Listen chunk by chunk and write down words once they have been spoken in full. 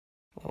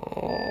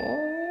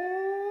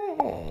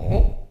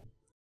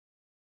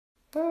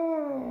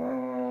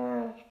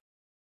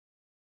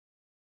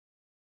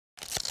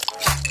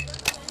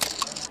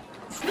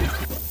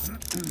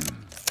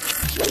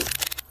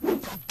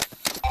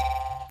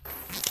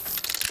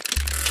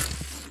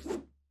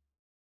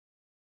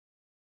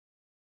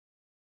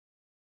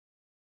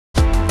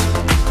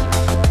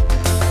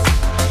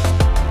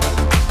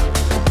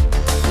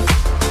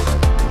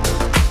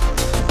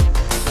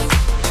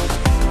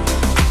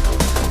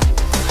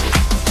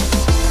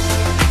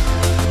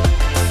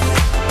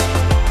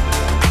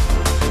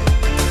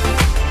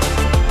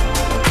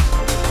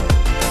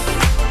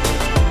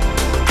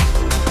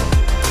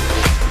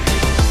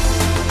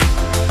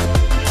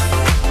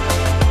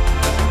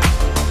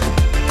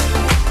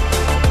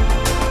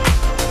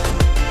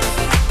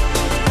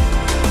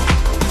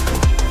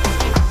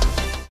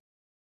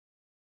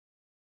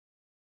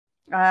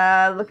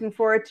Looking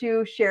forward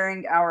to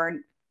sharing our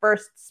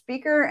first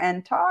speaker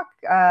and talk.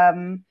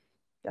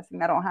 Guessing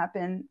that'll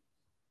happen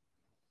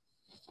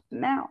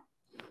now.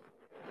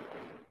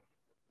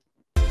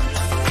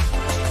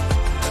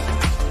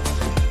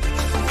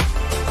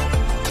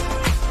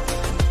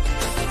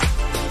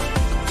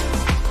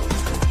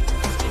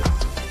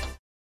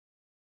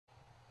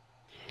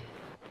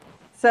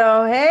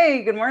 So,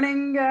 hey, good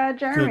morning,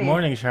 Jeremy. Good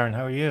morning, Sharon.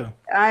 How are you?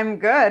 I'm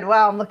good.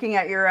 Wow, I'm looking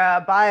at your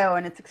bio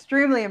and it's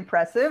extremely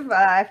impressive.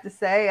 I have to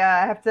say,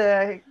 I have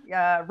to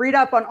read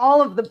up on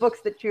all of the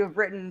books that you have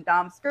written: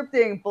 DOM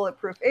scripting,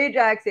 Bulletproof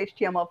Ajax,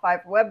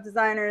 HTML5 for web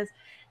designers,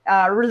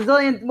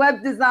 resilient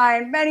web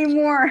design, many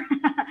more.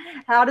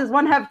 How does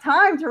one have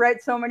time to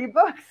write so many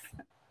books?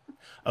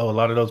 Oh, a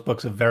lot of those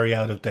books are very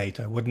out of date.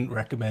 I wouldn't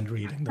recommend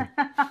reading them.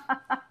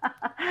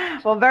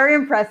 Well, very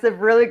impressive,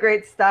 really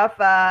great stuff.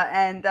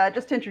 And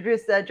just to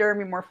introduce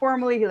Jeremy more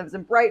formally, he lives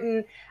in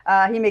Brighton.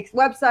 He makes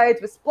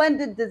websites with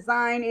splendid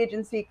design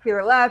agency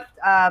Clear Left,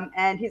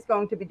 and he's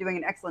going to be doing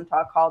an excellent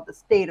talk called The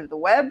State of the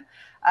Web.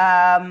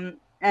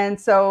 And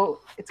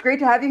so it's great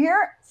to have you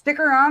here. Stick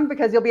around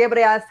because you'll be able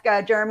to ask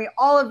Jeremy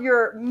all of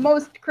your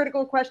most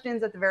critical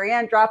questions at the very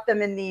end. Drop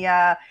them in the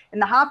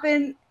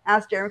hop-in,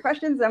 ask Jeremy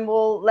questions, and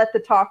we'll let the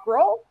talk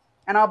roll.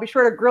 And I'll be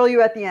sure to grill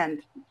you at the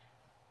end.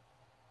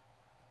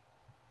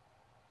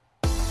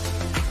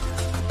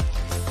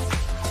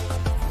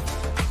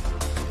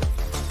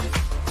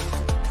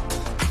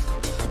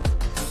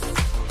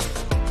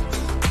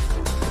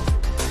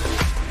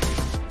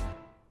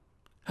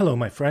 Hello,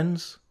 my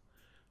friends.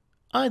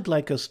 I'd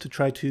like us to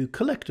try to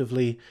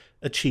collectively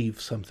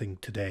achieve something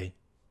today.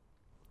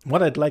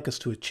 What I'd like us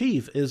to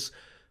achieve is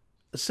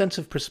a sense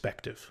of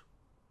perspective.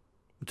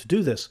 To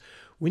do this,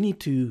 we need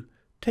to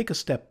take a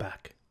step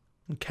back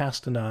and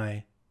cast an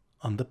eye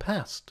on the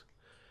past.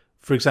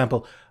 For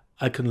example,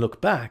 I can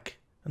look back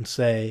and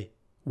say,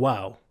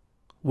 wow,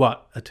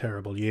 what a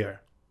terrible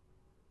year.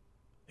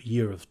 A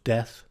year of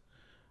death,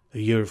 a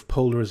year of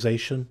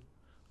polarization,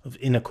 of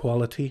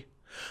inequality,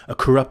 a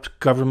corrupt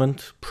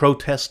government,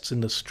 protests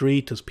in the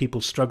street as people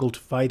struggle to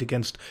fight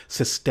against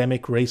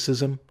systemic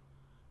racism.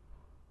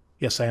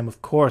 Yes, I am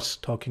of course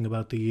talking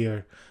about the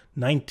year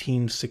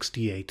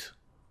 1968.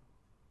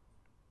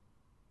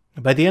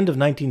 By the end of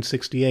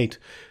 1968,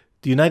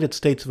 the United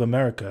States of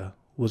America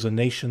was a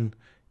nation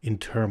in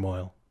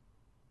turmoil.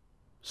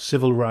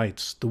 Civil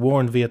rights, the war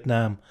in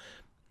Vietnam,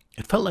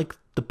 it felt like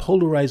the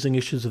polarizing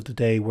issues of the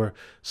day were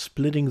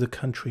splitting the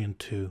country in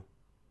two.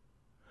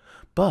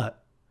 But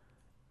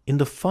in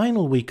the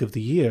final week of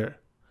the year,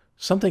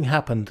 something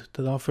happened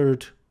that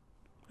offered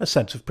a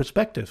sense of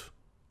perspective.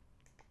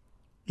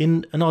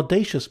 In an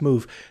audacious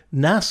move,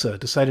 NASA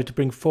decided to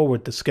bring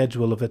forward the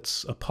schedule of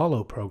its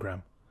Apollo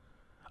program.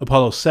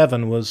 Apollo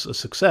 7 was a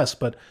success,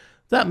 but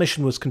that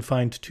mission was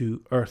confined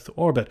to Earth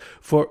orbit.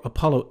 For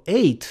Apollo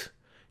 8,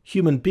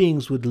 human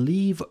beings would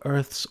leave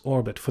Earth's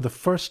orbit for the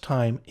first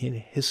time in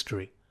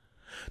history.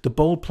 The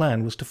bold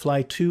plan was to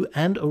fly to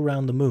and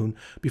around the moon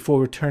before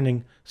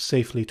returning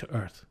safely to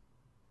Earth.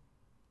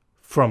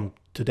 From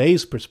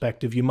today's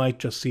perspective, you might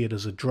just see it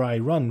as a dry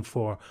run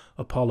for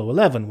Apollo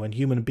 11 when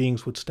human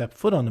beings would step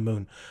foot on the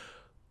moon.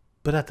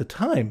 But at the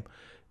time,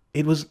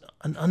 it was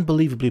an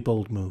unbelievably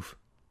bold move,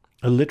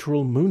 a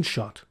literal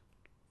moonshot.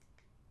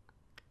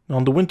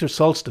 On the winter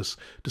solstice,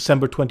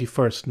 December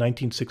 21st,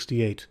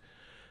 1968,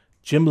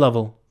 Jim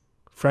Lovell,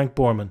 Frank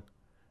Borman,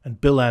 and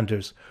Bill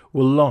Anders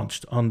were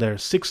launched on their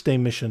 6-day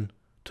mission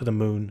to the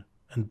moon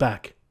and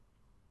back.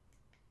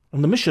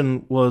 And the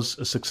mission was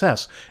a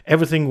success.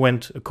 Everything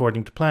went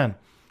according to plan.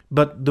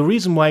 But the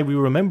reason why we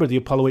remember the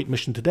Apollo 8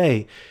 mission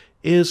today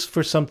is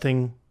for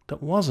something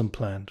that wasn't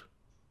planned.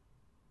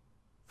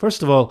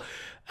 First of all,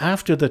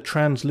 after the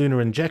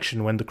translunar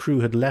injection, when the crew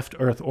had left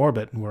Earth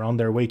orbit and were on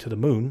their way to the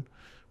moon,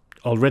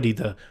 already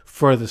the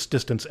furthest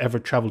distance ever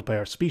traveled by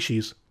our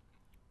species,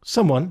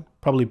 someone,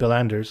 probably Bill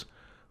Anders,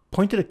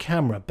 pointed a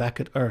camera back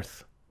at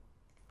Earth.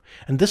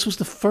 And this was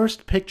the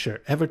first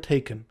picture ever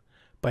taken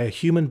by a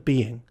human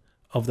being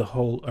of the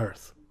whole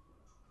Earth.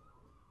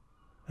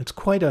 It's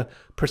quite a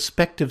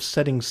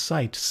perspective-setting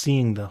sight,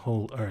 seeing the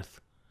whole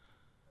Earth.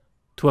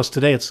 To us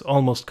today, it's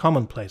almost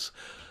commonplace.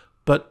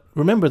 But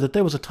remember that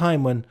there was a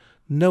time when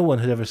no one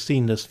had ever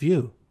seen this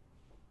view.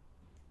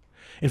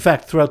 In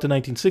fact, throughout the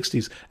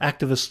 1960s,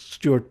 activist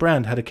Stuart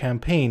Brand had a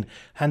campaign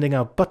handing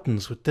out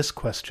buttons with this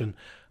question: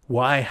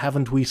 why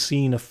haven't we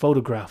seen a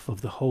photograph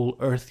of the whole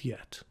Earth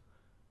yet?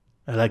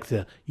 I like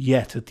the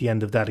yet at the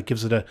end of that. It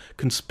gives it a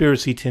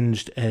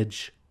conspiracy-tinged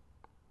edge.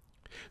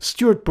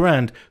 Stuart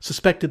Brand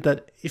suspected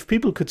that if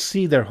people could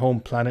see their home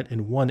planet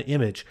in one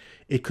image,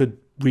 it could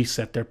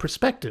reset their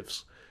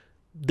perspectives.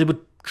 They would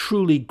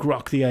truly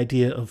grok the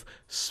idea of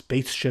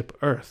spaceship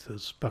Earth,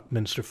 as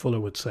Buckminster Fuller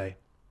would say.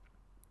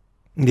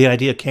 The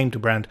idea came to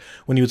Brand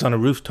when he was on a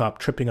rooftop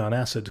tripping on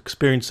acid,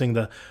 experiencing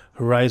the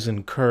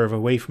horizon curve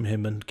away from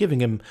him and giving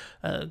him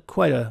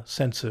quite a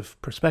sense of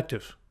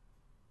perspective.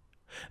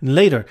 And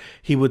later,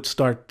 he would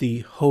start the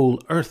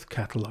Whole Earth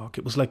catalogue.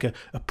 It was like a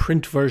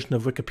print version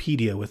of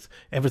Wikipedia with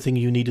everything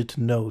you needed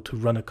to know to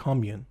run a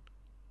commune.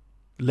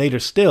 Later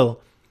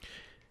still,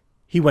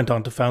 he went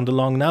on to found the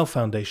Long Now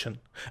Foundation,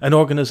 an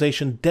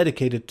organization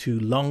dedicated to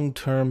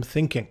long-term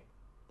thinking.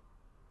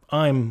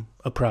 I'm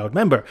a proud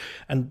member,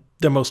 and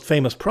their most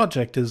famous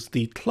project is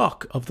the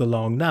Clock of the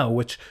Long Now,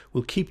 which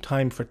will keep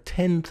time for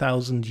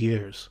 10,000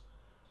 years.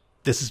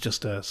 This is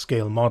just a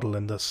scale model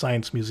in the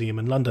Science Museum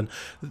in London.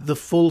 The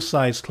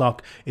full-size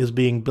clock is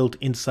being built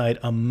inside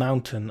a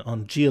mountain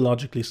on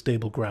geologically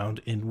stable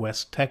ground in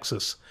West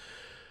Texas.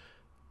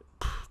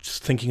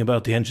 Just thinking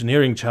about the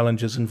engineering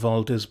challenges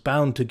involved is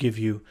bound to give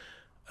you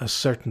a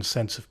certain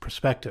sense of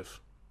perspective.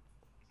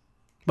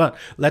 But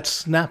let's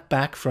snap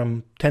back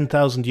from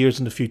 10,000 years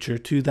in the future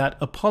to that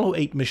Apollo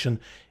 8 mission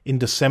in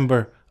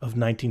December of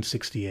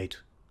 1968.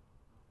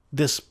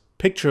 This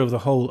picture of the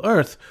whole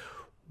Earth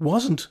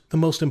wasn't the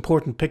most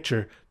important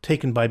picture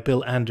taken by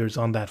Bill Anders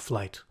on that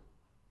flight.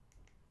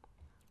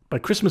 By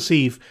Christmas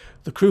Eve,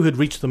 the crew had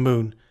reached the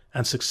moon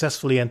and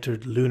successfully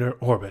entered lunar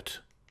orbit.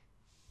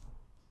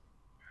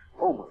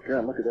 Oh my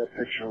God, look at that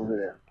picture over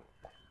there.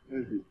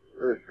 There's the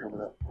Earth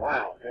coming up.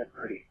 Wow, that's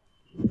pretty.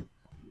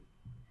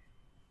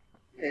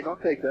 Hey,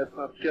 don't take that. It's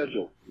not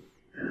scheduled.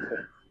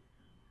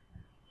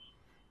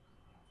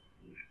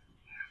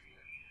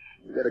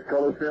 You got a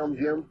color film,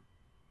 Jim?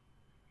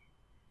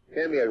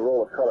 Hand me a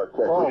roll of color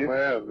quick. Oh,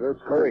 man, that's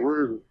great.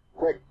 Where is it?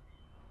 Quick.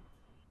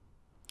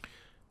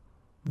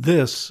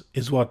 This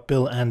is what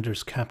Bill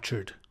Anders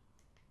captured.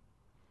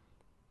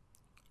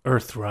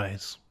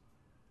 Earthrise.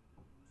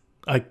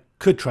 I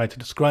could try to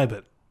describe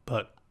it,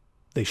 but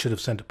they should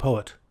have sent a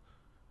poet.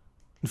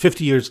 And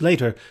 50 years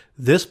later,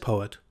 this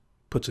poet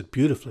puts it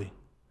beautifully.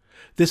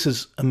 This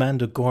is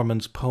Amanda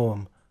Gorman's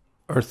poem,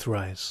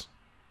 Earthrise.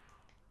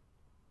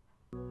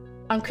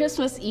 On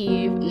Christmas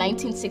Eve,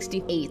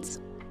 1968,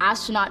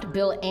 astronaut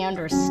Bill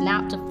Anders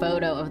snapped a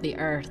photo of the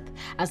Earth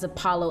as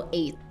Apollo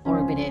 8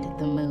 orbited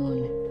the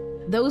moon.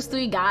 Those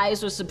three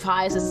guys were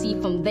surprised to see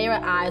from their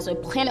eyes a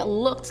planet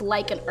looked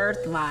like an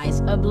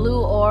Earthrise, a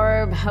blue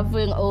orb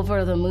hovering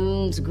over the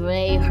moon's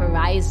gray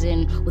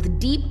horizon with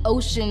deep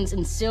oceans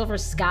and silver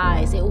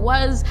skies. It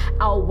was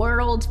our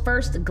world's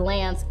first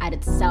glance at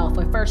itself,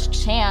 a first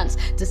chance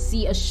to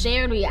see a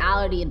shared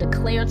reality, a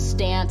declared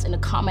stance, and a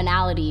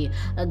commonality,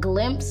 a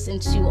glimpse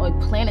into our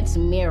planet's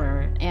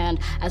mirror. And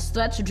as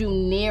threats drew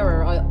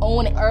nearer, our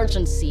own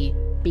urgency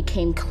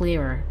became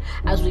clearer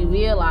as we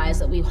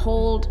realized that we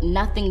hold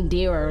nothing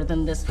dearer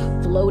than this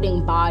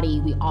floating body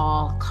we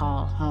all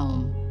call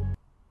home.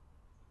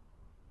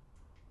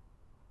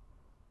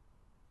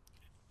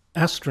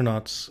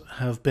 Astronauts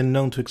have been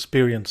known to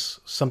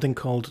experience something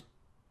called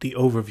the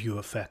overview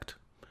effect.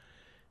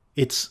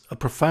 It's a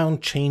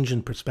profound change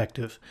in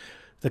perspective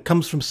that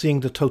comes from seeing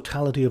the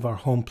totality of our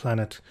home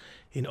planet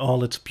in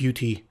all its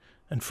beauty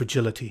and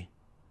fragility.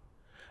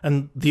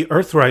 And the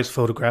Earthrise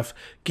photograph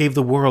gave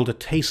the world a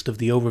taste of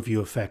the overview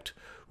effect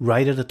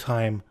right at a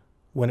time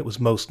when it was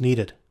most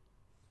needed.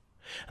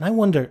 And I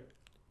wonder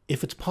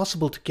if it's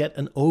possible to get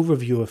an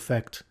overview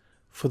effect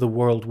for the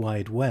World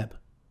Wide Web.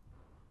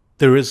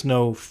 There is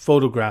no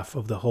photograph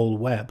of the whole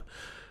web.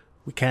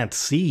 We can't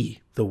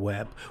see the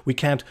web. We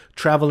can't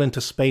travel into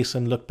space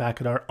and look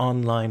back at our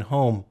online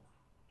home.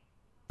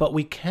 But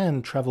we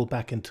can travel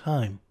back in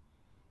time.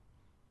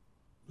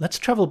 Let's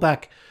travel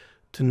back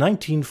to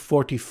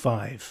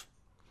 1945.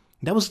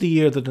 That was the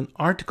year that an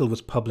article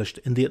was published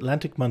in the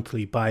Atlantic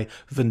Monthly by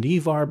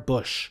Vannevar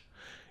Bush.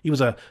 He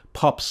was a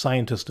pop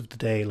scientist of the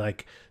day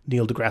like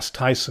Neil deGrasse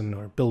Tyson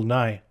or Bill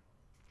Nye.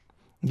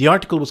 The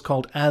article was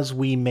called As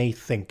We May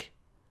Think.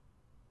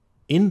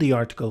 In the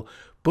article,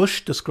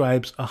 Bush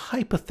describes a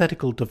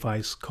hypothetical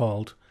device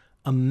called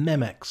a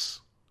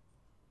Memex.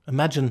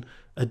 Imagine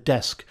a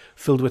desk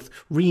filled with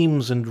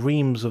reams and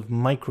reams of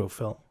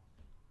microfilm.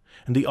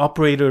 And the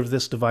operator of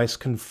this device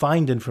can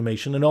find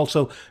information and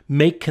also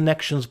make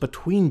connections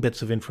between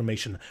bits of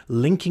information,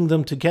 linking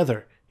them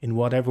together in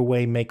whatever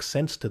way makes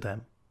sense to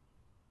them.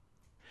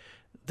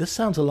 This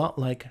sounds a lot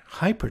like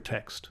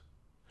hypertext.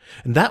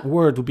 And that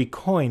word would be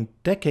coined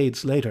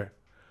decades later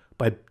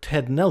by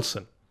Ted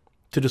Nelson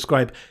to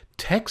describe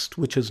text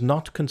which is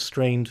not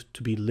constrained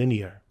to be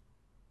linear.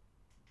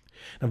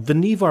 Now,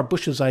 Vannevar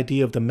Bush's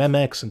idea of the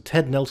Memex and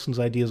Ted Nelson's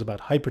ideas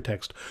about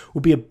hypertext will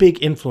be a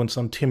big influence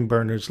on Tim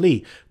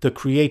Berners-Lee, the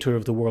creator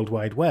of the World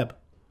Wide Web.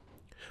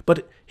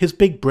 But his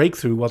big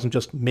breakthrough wasn't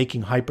just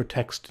making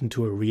hypertext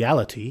into a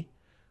reality.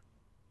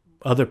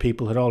 Other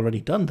people had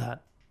already done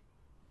that.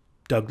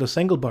 Douglas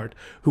Engelbart,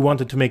 who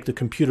wanted to make the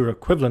computer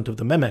equivalent of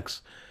the Memex,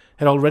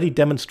 had already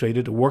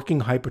demonstrated a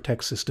working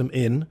hypertext system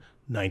in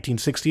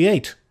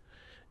 1968.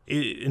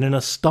 In an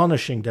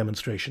astonishing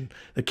demonstration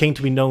that came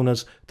to be known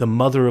as the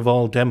mother of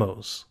all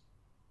demos.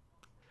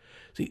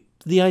 See,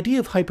 the idea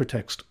of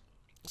hypertext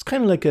is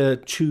kind of like a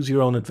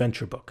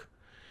choose-your-own-adventure book.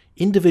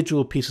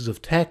 Individual pieces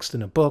of text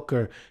in a book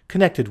are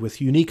connected with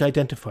unique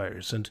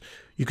identifiers, and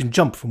you can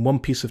jump from one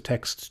piece of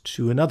text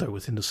to another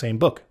within the same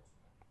book.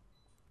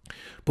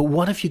 But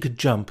what if you could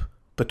jump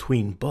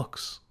between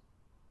books?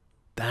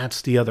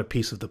 That's the other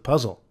piece of the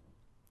puzzle.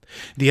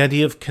 The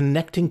idea of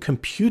connecting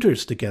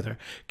computers together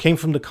came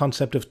from the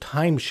concept of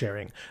time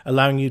sharing,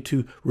 allowing you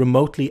to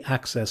remotely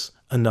access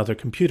another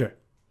computer.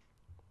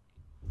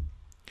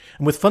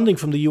 And with funding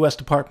from the US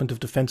Department of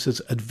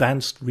Defense's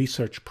Advanced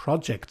Research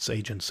Projects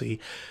Agency,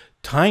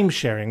 time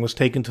sharing was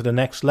taken to the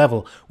next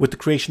level with the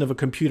creation of a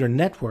computer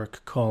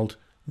network called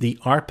the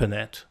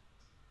ARPANET.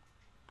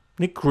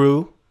 It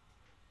grew,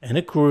 and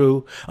it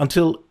grew,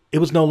 until it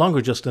was no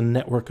longer just a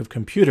network of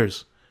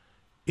computers.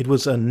 It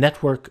was a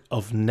network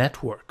of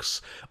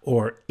networks,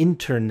 or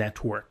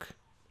internetwork.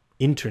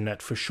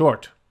 Internet for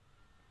short.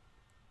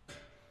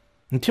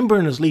 And Tim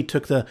Berners-Lee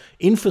took the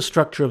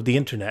infrastructure of the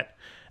internet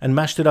and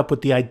mashed it up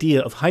with the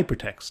idea of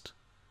hypertext.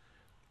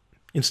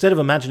 Instead of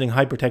imagining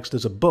hypertext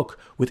as a book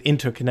with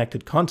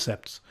interconnected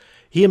concepts,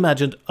 he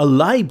imagined a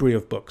library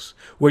of books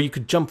where you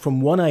could jump from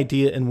one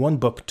idea in one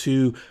book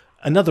to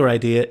another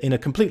idea in a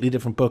completely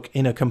different book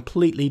in a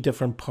completely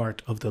different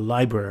part of the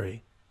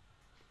library.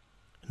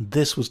 And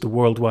this was the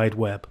World Wide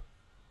Web.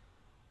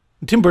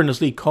 And Tim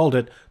Berners-Lee called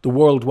it the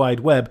World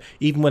Wide Web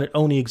even when it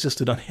only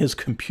existed on his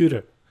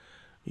computer.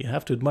 You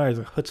have to admire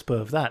the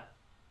chutzpah of that.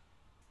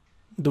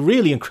 The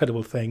really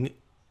incredible thing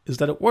is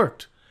that it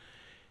worked.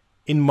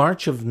 In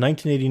March of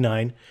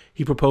 1989,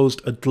 he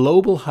proposed a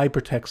global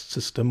hypertext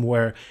system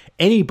where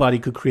anybody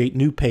could create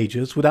new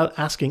pages without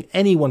asking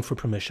anyone for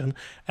permission,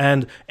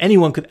 and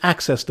anyone could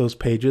access those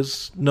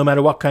pages no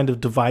matter what kind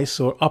of device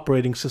or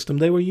operating system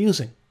they were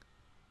using.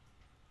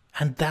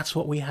 And that's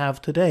what we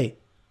have today.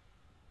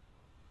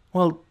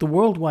 While the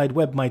World Wide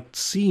Web might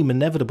seem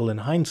inevitable in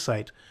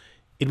hindsight,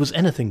 it was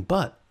anything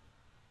but.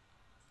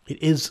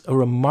 It is a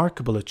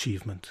remarkable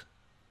achievement.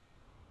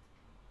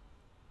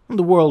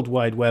 The World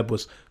Wide Web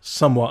was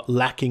somewhat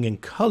lacking in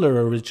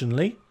color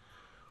originally.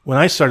 When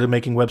I started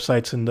making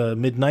websites in the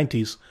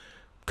mid-90s,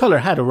 color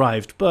had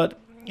arrived, but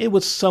it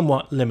was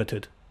somewhat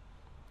limited.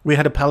 We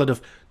had a palette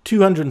of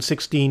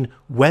 216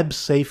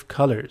 web-safe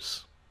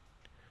colors.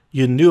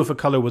 You knew if a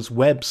color was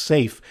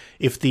web-safe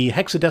if the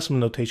hexadecimal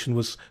notation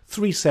was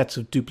 3 sets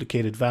of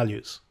duplicated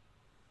values.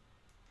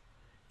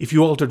 If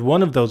you altered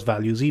one of those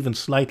values even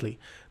slightly,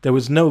 there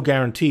was no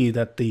guarantee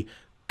that the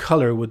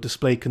color would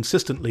display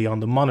consistently on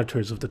the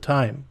monitors of the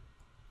time.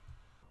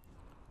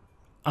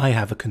 I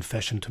have a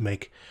confession to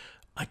make.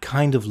 I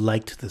kind of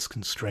liked this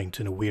constraint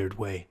in a weird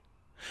way.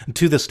 And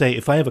to this day,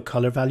 if I have a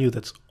color value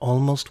that's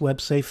almost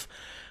web safe,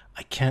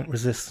 I can't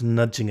resist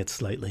nudging it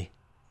slightly.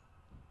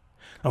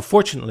 Now,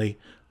 fortunately,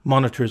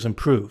 monitors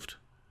improved.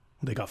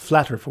 They got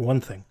flatter for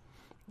one thing.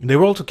 They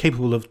were also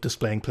capable of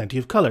displaying plenty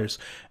of colors,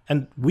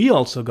 and we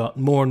also got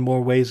more and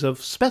more ways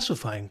of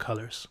specifying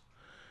colors.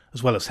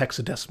 As well as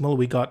hexadecimal,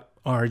 we got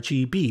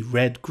RGB,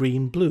 red,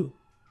 green, blue.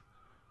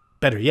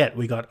 Better yet,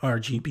 we got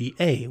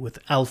RGBA with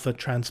alpha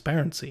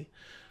transparency.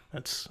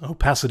 That's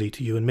opacity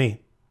to you and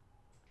me.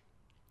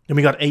 And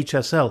we got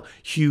HSL,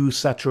 hue,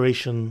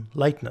 saturation,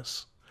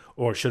 lightness.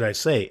 Or should I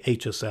say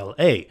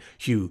HSLA,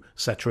 hue,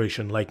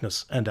 saturation,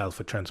 lightness, and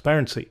alpha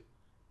transparency.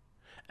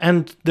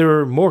 And there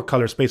are more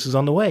color spaces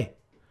on the way.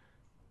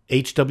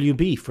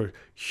 HWB for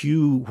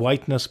hue,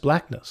 whiteness,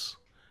 blackness.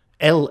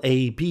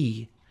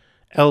 LAB,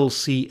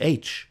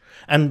 LCH.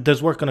 And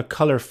there's work on a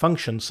color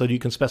function so that you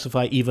can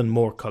specify even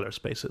more color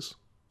spaces.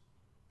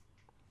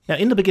 Now,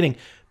 in the beginning,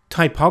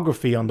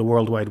 typography on the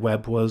World Wide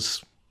Web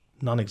was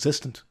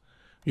non-existent.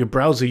 Your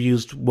browser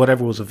used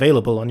whatever was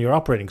available on your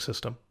operating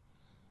system.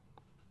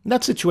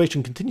 That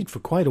situation continued for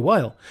quite a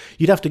while.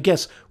 You'd have to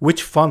guess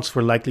which fonts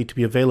were likely to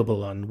be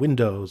available on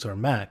Windows or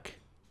Mac.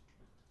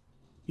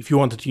 If you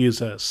wanted to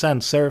use a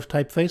sans serif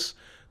typeface,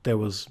 there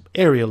was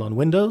Arial on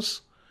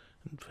Windows,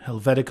 and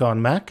Helvetica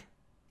on Mac.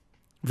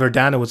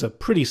 Verdana was a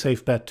pretty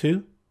safe bet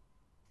too.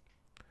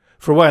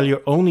 For a while,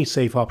 your only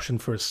safe option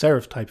for a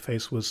serif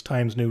typeface was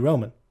Times New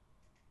Roman.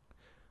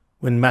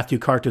 When Matthew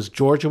Carter's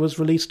Georgia was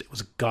released, it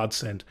was a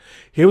godsend.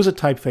 Here was a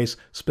typeface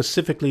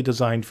specifically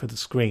designed for the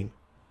screen.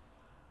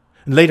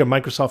 And later,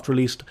 Microsoft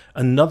released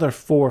another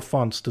 4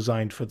 fonts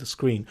designed for the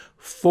screen.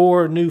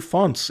 4 new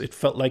fonts. It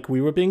felt like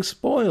we were being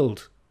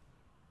spoiled.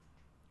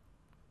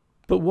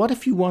 But what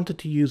if you wanted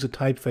to use a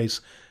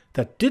typeface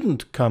that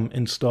didn't come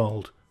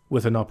installed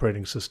with an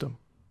operating system?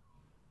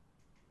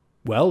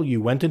 Well, you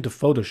went into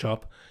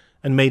Photoshop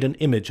and made an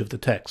image of the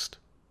text.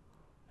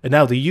 And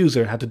now the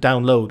user had to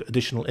download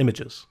additional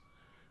images.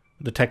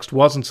 The text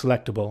wasn't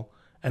selectable,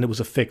 and it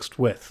was a fixed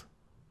width.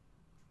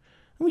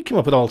 And we came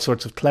up with all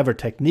sorts of clever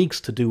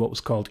techniques to do what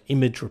was called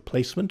image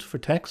replacement for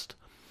text.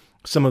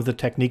 Some of the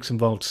techniques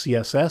involved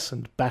CSS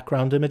and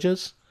background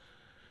images.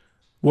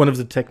 One of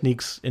the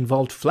techniques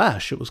involved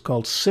Flash. It was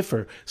called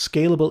Cipher,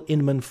 Scalable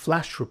Inman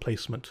Flash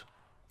Replacement.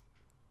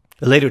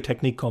 A later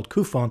technique called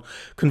Kufon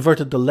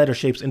converted the letter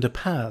shapes into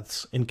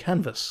paths in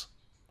Canvas.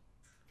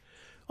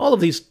 All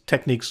of these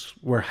techniques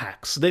were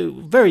hacks. They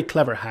were very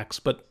clever hacks,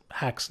 but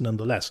hacks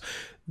nonetheless.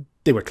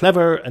 They were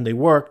clever and they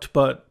worked,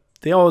 but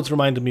they always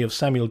reminded me of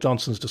Samuel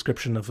Johnson's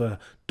description of a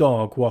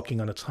dog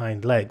walking on its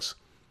hind legs.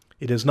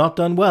 It is not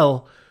done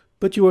well,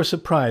 but you are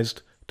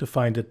surprised to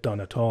find it done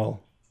at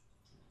all.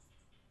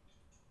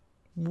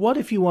 what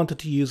if you wanted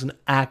to use an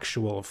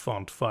actual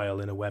font file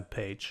in a web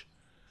page?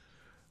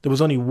 There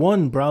was only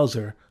one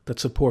browser that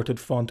supported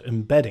font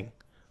embedding,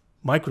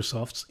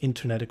 Microsoft's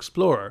Internet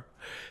Explorer.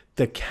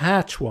 The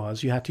catch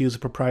was you had to use a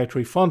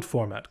proprietary font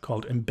format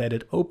called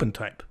embedded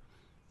OpenType.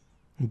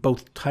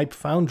 Both type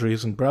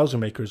foundries and browser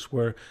makers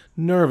were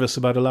nervous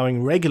about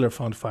allowing regular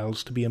font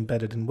files to be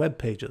embedded in web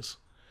pages.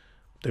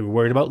 They were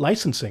worried about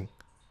licensing.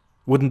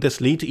 Wouldn't this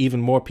lead to even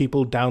more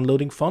people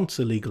downloading fonts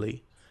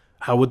illegally?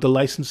 How would the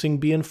licensing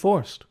be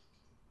enforced?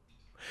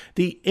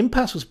 The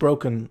impasse was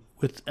broken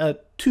with a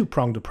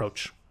two-pronged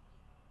approach.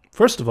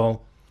 First of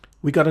all,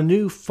 we got a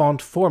new font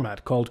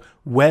format called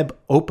Web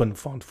Open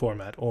Font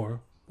Format,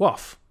 or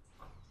WOF.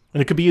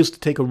 And it could be used to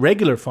take a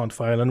regular font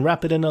file and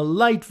wrap it in a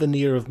light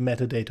veneer of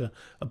metadata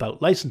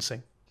about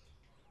licensing.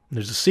 And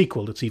there's a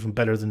sequel that's even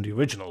better than the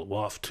original,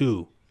 WOF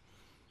 2.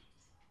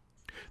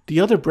 The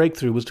other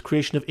breakthrough was the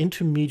creation of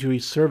intermediary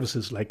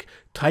services like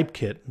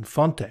Typekit and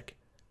Fontec.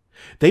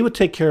 They would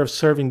take care of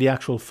serving the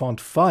actual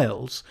font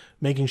files,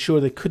 making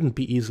sure they couldn't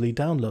be easily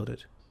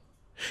downloaded.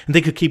 And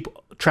they could keep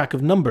track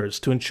of numbers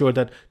to ensure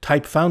that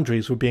type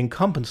foundries were being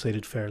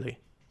compensated fairly.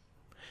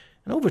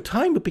 And over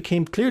time it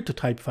became clear to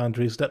type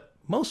foundries that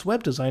most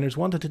web designers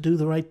wanted to do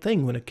the right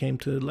thing when it came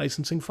to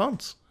licensing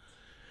fonts.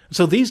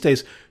 So these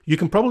days, you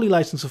can probably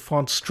license a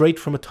font straight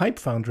from a type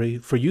foundry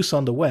for use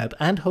on the web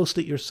and host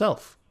it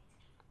yourself.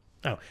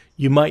 Now,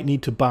 you might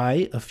need to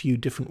buy a few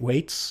different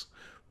weights,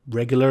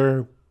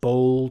 regular,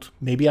 bold,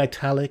 maybe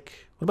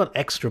italic. What about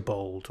extra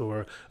bold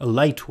or a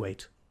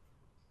lightweight?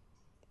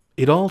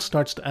 It all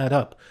starts to add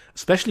up,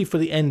 especially for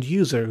the end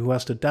user who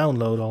has to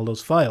download all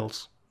those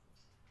files.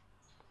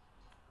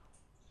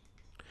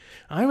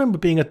 I remember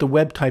being at the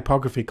web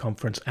typography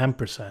conference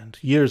Ampersand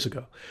years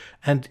ago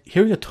and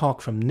hearing a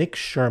talk from Nick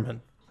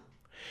Sherman.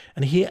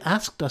 And he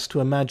asked us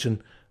to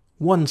imagine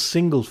one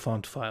single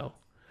font file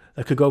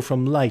that could go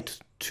from light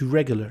to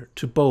regular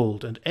to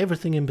bold and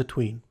everything in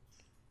between.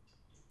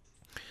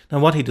 Now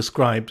what he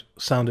described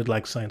sounded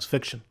like science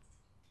fiction.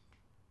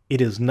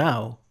 It is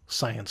now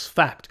science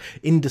fact,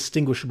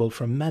 indistinguishable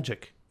from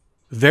magic.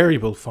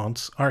 Variable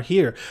fonts are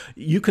here.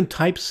 You can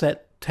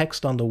typeset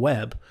text on the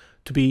web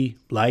to be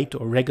light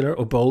or regular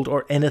or bold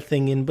or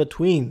anything in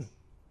between.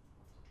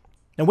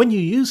 Now when you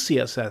use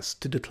CSS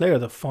to declare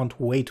the font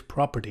weight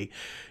property,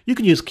 you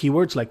can use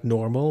keywords like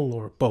normal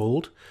or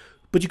bold,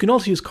 but you can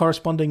also use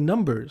corresponding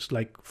numbers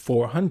like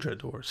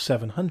 400 or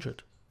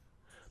 700.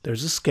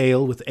 There's a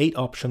scale with 8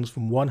 options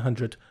from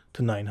 100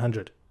 to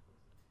 900.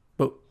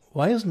 But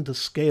why isn't the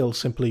scale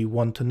simply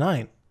 1 to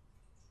 9?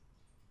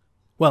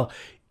 Well,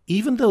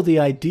 even though the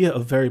idea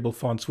of variable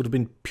fonts would have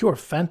been pure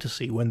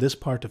fantasy when this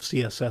part of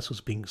CSS was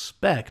being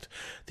spec'd,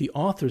 the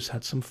authors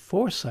had some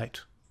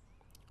foresight.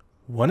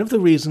 One of the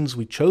reasons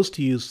we chose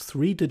to use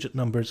 3-digit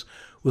numbers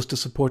was to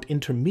support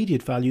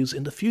intermediate values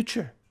in the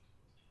future.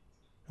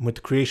 And with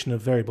the creation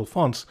of variable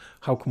fonts,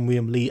 how come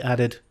William Lee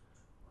added,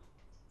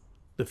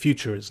 "The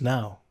future is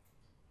now"?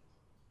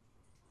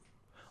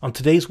 On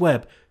today's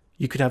web,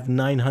 you could have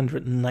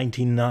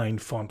 999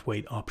 font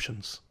weight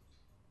options.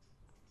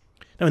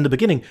 Now, in the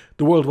beginning,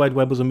 the World Wide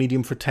Web was a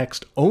medium for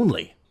text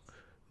only.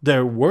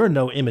 There were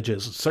no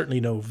images, certainly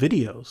no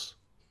videos.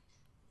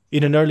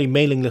 In an early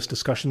mailing list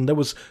discussion, there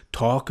was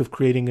talk of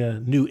creating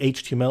a new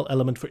HTML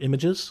element for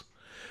images.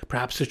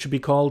 Perhaps it should be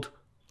called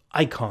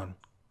icon.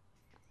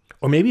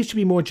 Or maybe it should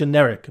be more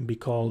generic and be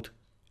called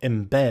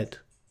embed.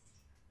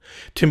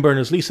 Tim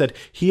Berners-Lee said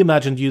he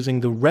imagined using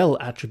the rel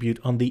attribute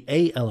on the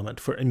A element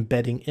for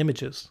embedding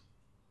images.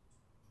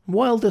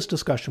 While this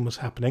discussion was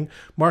happening,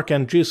 Mark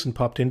Andreessen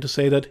popped in to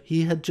say that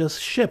he had just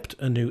shipped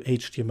a new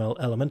HTML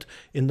element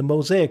in the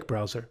Mosaic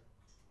browser.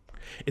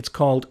 It's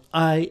called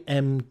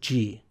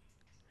IMG.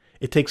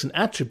 It takes an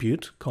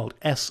attribute called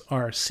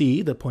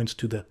src that points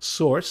to the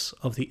source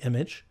of the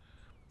image.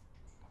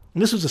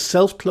 And this was a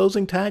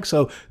self-closing tag,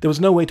 so there was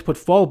no way to put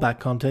fallback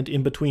content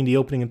in between the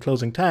opening and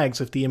closing tags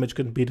if the image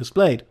couldn't be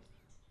displayed.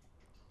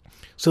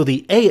 So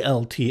the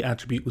ALT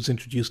attribute was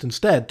introduced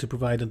instead to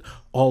provide an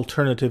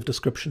alternative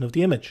description of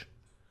the image.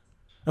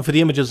 And for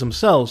the images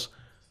themselves,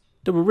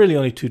 there were really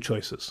only 2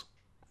 choices.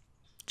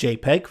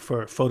 JPEG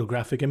for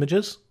photographic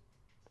images,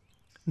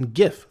 and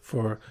GIF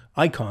for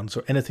icons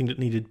or anything that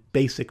needed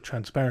basic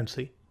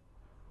transparency.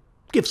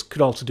 GIFs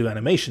could also do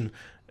animation,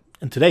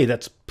 and today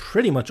that's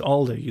pretty much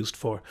all they're used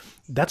for.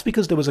 That's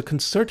because there was a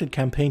concerted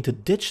campaign to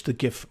ditch the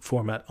GIF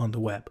format on the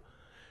web.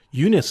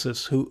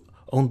 Unisys, who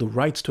owned the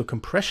rights to a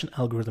compression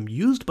algorithm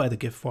used by the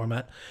GIF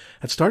format,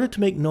 had started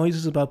to make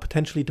noises about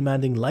potentially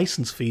demanding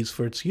license fees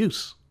for its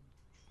use.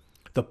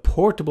 The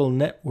Portable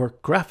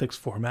Network Graphics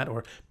format,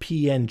 or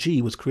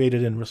PNG, was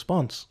created in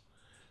response.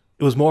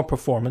 It was more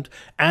performant,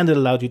 and it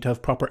allowed you to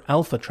have proper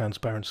alpha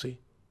transparency.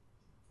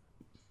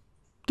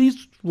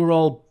 These were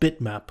all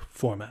bitmap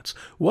formats.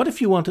 What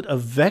if you wanted a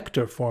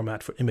vector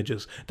format for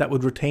images that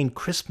would retain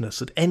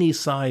crispness at any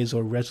size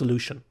or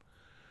resolution?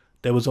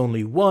 There was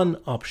only one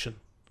option: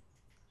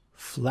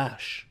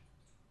 Flash.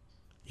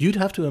 You'd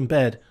have to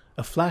embed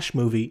a Flash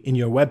movie in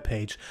your web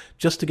page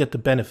just to get the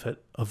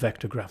benefit of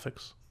vector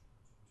graphics.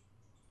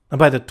 And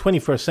by the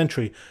 21st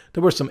century,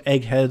 there were some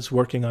eggheads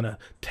working on a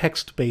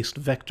text-based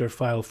vector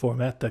file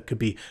format that could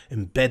be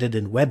embedded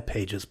in web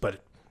pages, but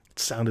it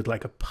sounded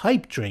like a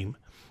pipe dream.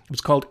 It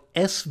was called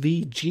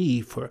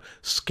SVG for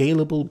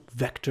Scalable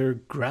Vector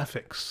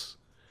Graphics.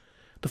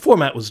 The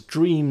format was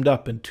dreamed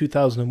up in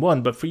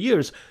 2001, but for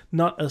years,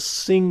 not a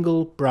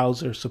single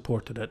browser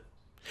supported it.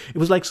 It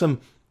was like some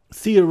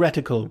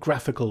theoretical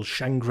graphical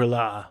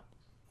Shangri-La.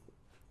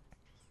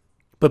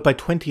 But by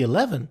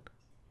 2011,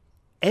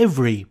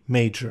 every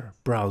major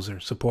browser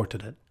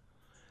supported it.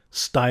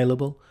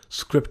 Stylable,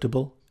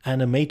 scriptable,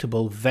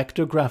 animatable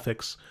vector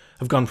graphics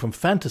have gone from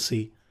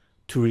fantasy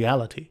to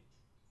reality.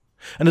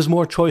 And there's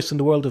more choice in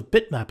the world of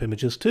bitmap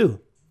images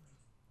too.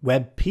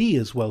 WebP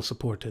is well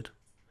supported.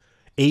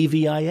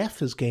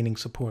 AVIF is gaining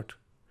support.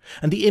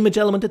 And the image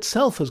element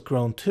itself has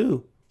grown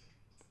too.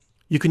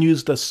 You can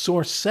use the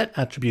source set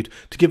attribute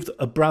to give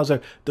a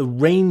browser the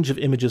range of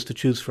images to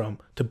choose from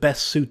to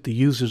best suit the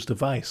user's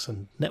device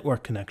and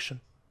network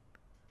connection.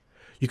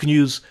 You can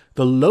use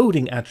the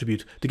loading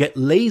attribute to get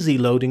lazy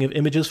loading of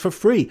images for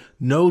free,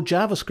 no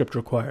JavaScript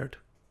required.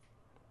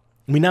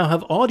 We now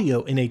have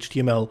audio in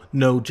HTML,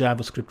 no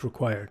JavaScript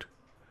required.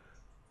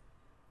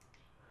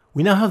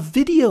 We now have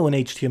video in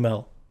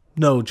HTML,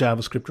 no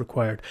JavaScript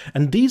required.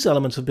 And these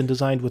elements have been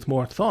designed with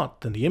more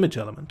thought than the image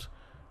element.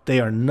 They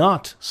are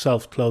not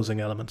self-closing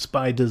elements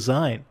by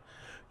design.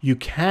 You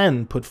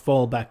can put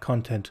fallback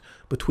content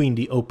between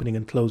the opening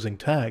and closing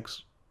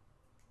tags.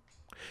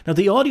 Now,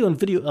 the audio and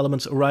video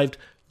elements arrived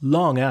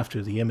long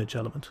after the image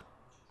element.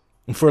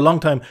 And for a long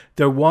time,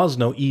 there was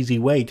no easy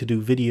way to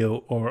do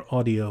video or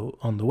audio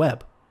on the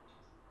web.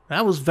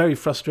 That was very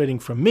frustrating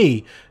for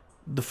me.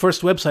 The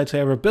first websites I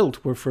ever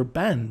built were for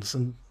bands,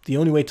 and the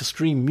only way to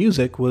stream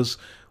music was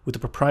with a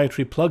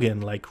proprietary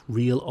plugin like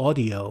Real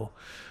Audio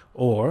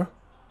or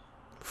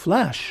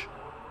Flash.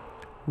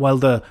 While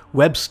the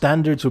web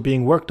standards were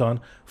being worked on,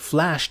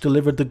 Flash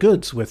delivered the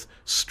goods with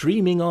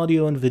streaming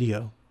audio and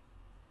video.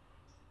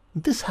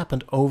 This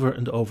happened over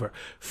and over.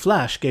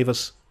 Flash gave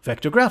us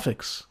vector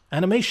graphics,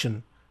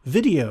 animation,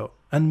 video,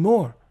 and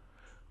more.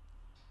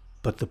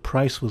 But the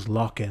price was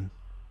lock-in.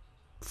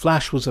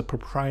 Flash was a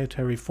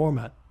proprietary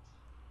format.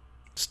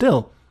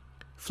 Still,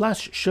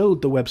 Flash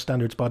showed the web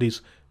standards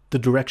bodies the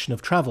direction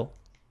of travel.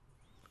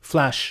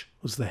 Flash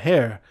was the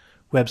hare,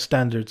 web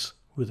standards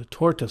were the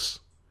tortoise.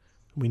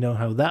 We know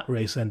how that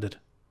race ended.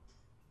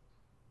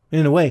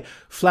 In a way,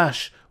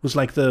 Flash was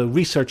like the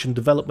research and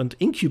development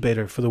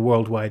incubator for the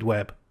World Wide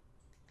Web.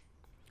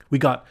 We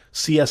got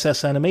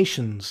CSS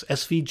animations,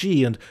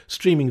 SVG, and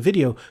streaming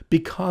video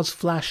because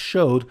Flash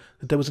showed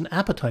that there was an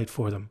appetite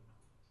for them.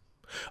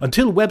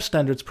 Until web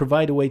standards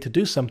provide a way to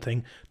do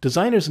something,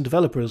 designers and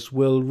developers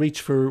will reach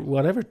for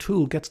whatever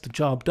tool gets the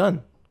job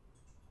done.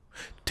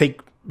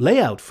 Take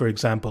layout, for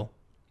example.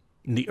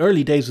 In the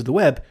early days of the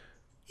web,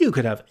 you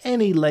could have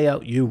any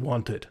layout you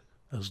wanted,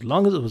 as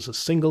long as it was a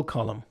single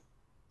column.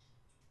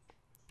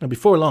 Now,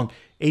 before long,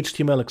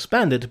 HTML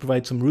expanded to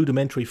provide some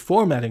rudimentary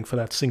formatting for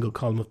that single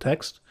column of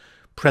text.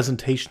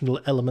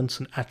 Presentational elements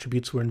and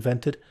attributes were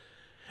invented.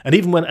 And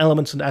even when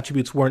elements and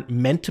attributes weren't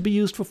meant to be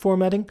used for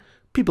formatting,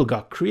 people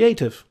got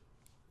creative.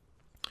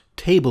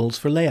 Tables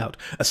for layout,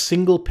 a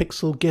single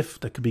pixel GIF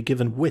that could be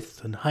given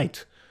width and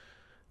height.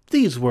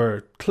 These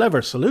were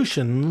clever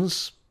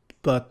solutions,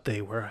 but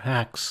they were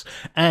hacks,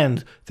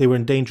 and they were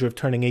in danger of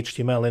turning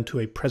HTML into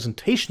a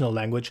presentational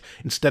language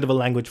instead of a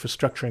language for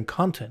structuring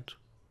content.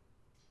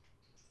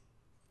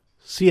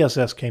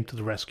 CSS came to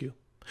the rescue,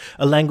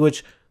 a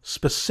language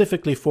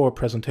specifically for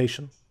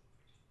presentation.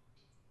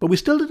 But we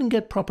still didn't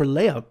get proper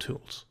layout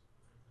tools.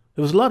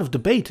 There was a lot of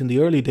debate in the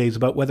early days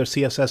about whether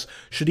CSS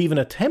should even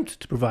attempt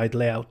to provide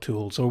layout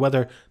tools or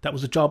whether that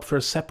was a job for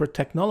a separate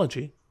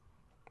technology.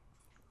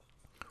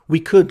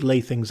 We could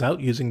lay things out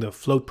using the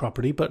float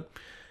property, but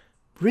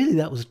really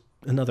that was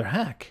another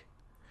hack.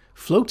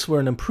 Floats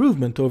were an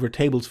improvement over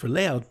tables for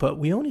layout, but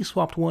we only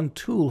swapped one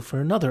tool for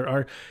another.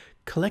 Our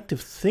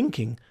collective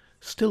thinking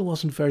still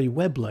wasn't very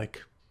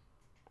web-like.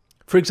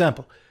 For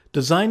example,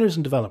 designers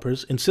and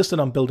developers insisted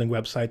on building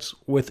websites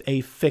with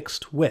a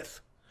fixed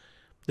width.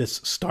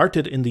 This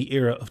started in the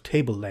era of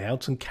table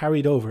layouts and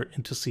carried over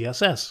into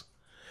CSS.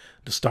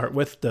 To start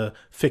with, the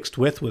fixed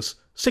width was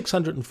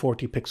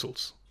 640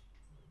 pixels.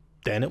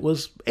 Then it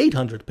was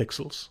 800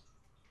 pixels.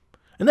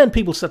 And then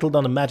people settled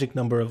on a magic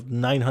number of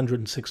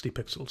 960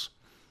 pixels.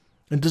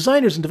 And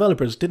designers and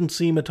developers didn't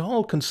seem at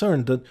all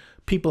concerned that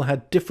people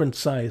had different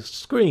sized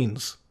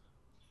screens.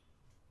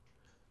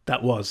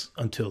 That was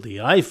until the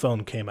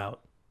iPhone came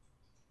out.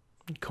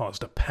 It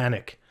caused a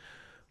panic.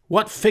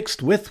 What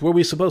fixed width were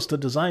we supposed to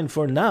design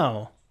for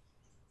now?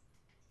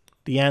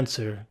 The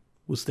answer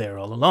was there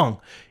all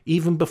along.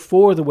 Even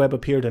before the web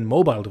appeared in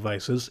mobile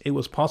devices, it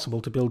was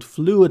possible to build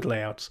fluid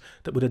layouts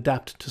that would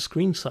adapt to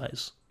screen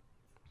size.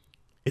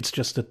 It's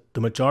just that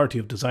the majority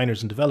of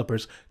designers and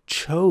developers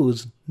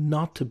chose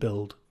not to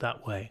build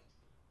that way.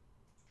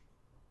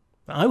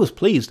 I was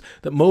pleased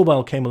that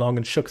mobile came along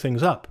and shook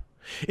things up.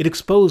 It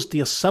exposed the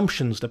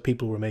assumptions that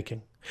people were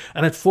making.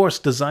 And it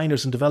forced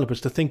designers and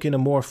developers to think in a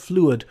more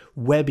fluid,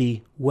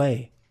 webby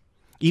way.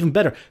 Even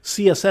better,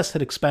 CSS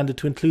had expanded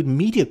to include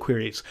media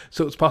queries,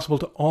 so it was possible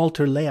to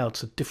alter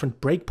layouts at different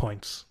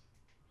breakpoints.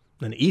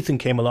 Then Ethan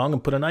came along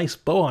and put a nice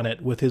bow on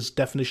it with his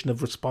definition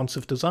of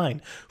responsive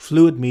design: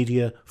 fluid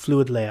media,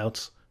 fluid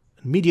layouts,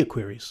 and media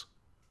queries.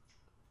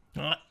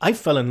 I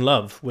fell in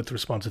love with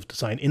responsive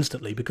design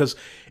instantly because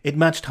it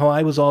matched how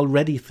I was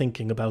already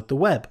thinking about the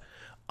web.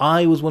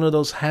 I was one of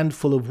those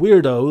handful of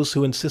weirdos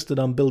who insisted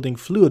on building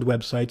fluid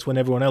websites when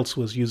everyone else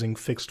was using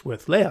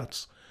fixed-width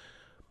layouts.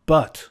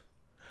 But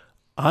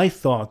I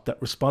thought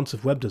that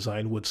responsive web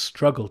design would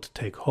struggle to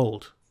take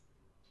hold.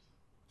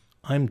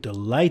 I'm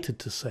delighted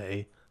to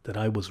say that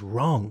I was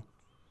wrong.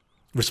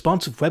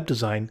 Responsive web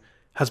design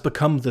has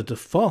become the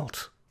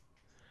default.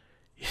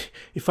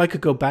 If I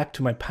could go back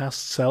to my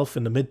past self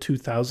in the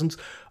mid-2000s,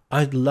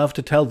 I'd love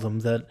to tell them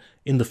that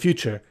in the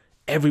future,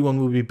 everyone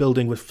will be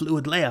building with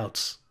fluid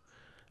layouts.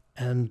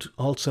 And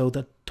also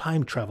that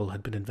time travel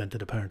had been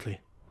invented,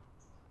 apparently.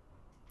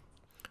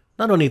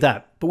 Not only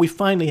that, but we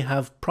finally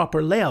have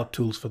proper layout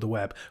tools for the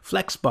web.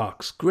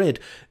 Flexbox, Grid,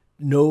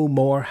 no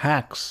more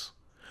hacks.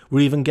 We're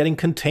even getting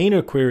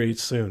container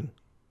queries soon.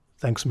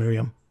 Thanks,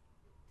 Miriam.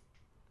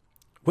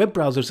 Web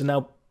browsers are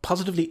now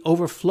positively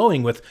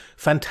overflowing with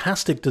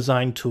fantastic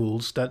design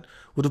tools that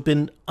would have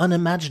been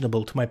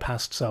unimaginable to my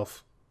past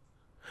self.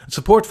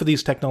 Support for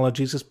these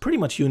technologies is pretty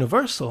much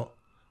universal.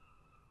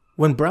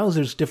 When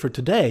browsers differ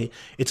today,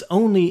 it's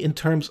only in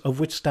terms of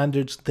which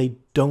standards they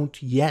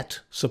don't yet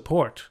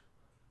support.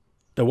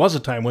 There was a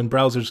time when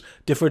browsers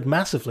differed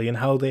massively in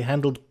how they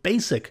handled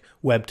basic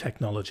web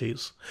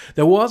technologies.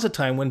 There was a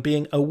time when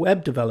being a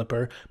web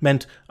developer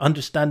meant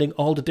understanding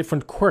all the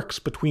different quirks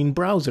between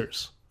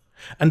browsers.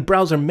 And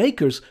browser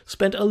makers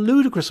spent a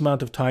ludicrous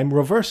amount of time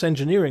reverse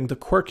engineering the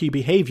quirky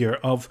behavior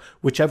of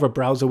whichever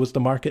browser was the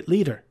market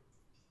leader.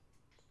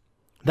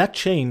 That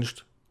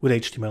changed with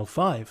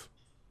HTML5.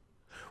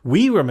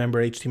 We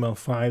remember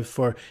HTML5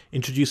 for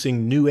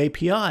introducing new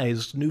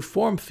APIs, new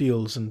form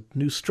fields, and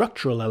new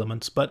structural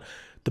elements, but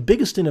the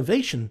biggest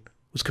innovation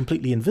was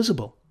completely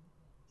invisible.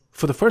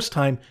 For the first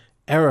time,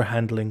 error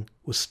handling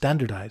was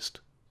standardized.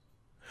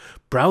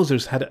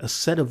 Browsers had a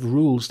set of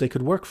rules they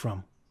could work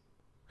from.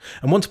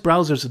 And once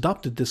browsers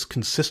adopted this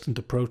consistent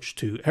approach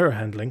to error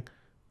handling,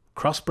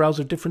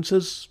 cross-browser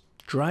differences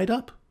dried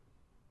up.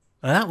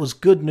 And that was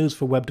good news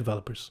for web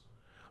developers,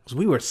 because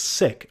we were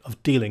sick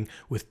of dealing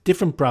with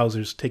different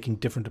browsers taking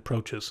different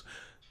approaches.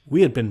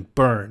 We had been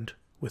burned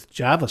with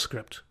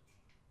JavaScript.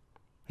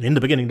 In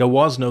the beginning, there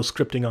was no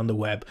scripting on the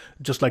web,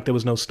 just like there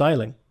was no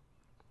styling.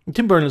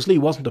 Tim Berners-Lee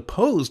wasn't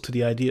opposed to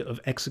the idea of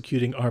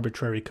executing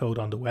arbitrary code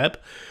on the web,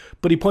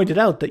 but he pointed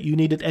out that you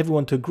needed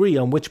everyone to agree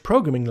on which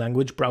programming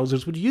language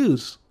browsers would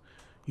use.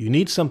 You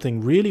need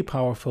something really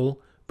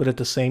powerful, but at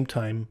the same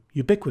time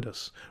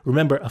ubiquitous.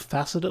 Remember, a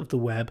facet of the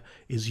web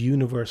is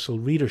universal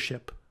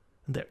readership,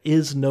 and there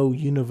is no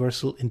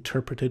universal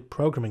interpreted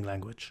programming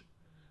language.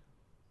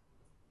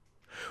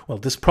 Well,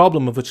 this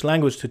problem of which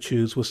language to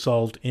choose was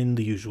solved in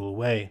the usual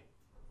way.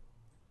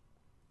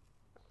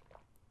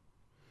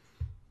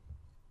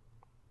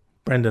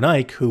 Brendan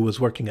Eich, who was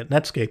working at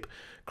Netscape,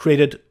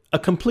 created a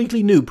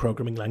completely new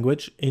programming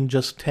language in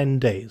just 10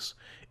 days.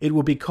 It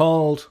would be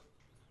called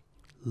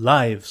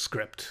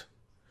LiveScript.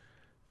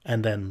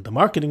 And then the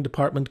marketing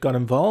department got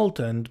involved,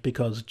 and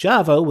because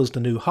Java was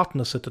the new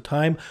hotness at the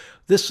time,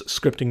 this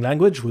scripting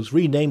language was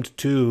renamed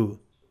to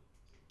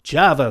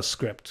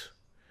JavaScript,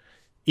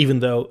 even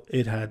though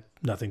it had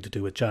nothing to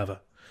do with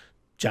Java.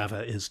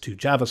 Java is to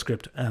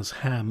JavaScript as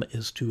ham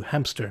is to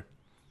hamster.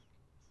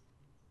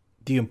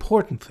 The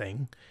important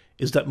thing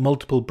is that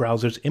multiple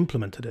browsers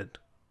implemented it.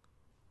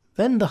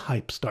 Then the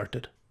hype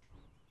started.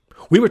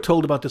 We were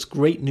told about this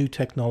great new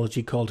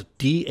technology called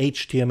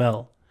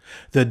DHTML.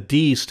 The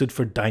D stood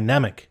for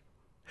dynamic.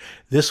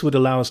 This would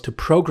allow us to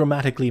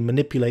programmatically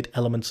manipulate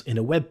elements in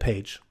a web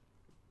page.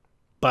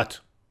 But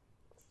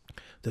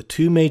the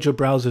two major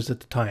browsers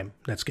at the time,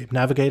 Netscape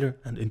Navigator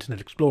and Internet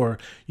Explorer,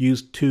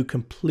 used two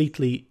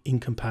completely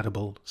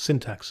incompatible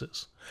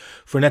syntaxes.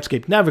 For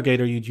Netscape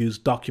Navigator, you'd use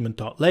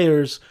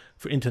document.layers.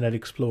 For Internet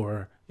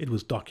Explorer, it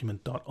was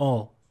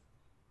document.all.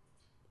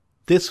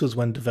 This was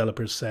when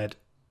developers said,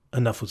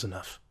 enough was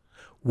enough.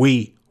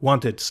 We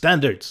wanted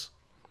standards.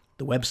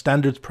 The Web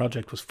Standards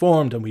Project was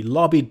formed, and we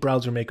lobbied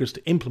browser makers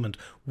to implement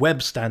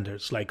web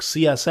standards like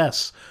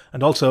CSS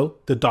and also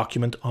the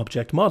document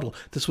object model.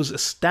 This was a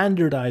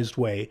standardized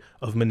way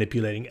of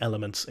manipulating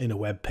elements in a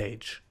web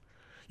page.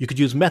 You could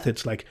use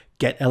methods like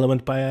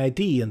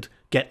getElementById and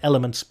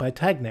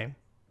getElementsByTagName.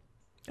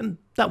 And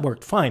that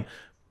worked fine,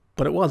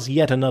 but it was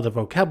yet another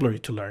vocabulary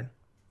to learn.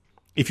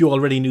 If you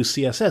already knew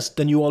CSS,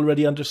 then you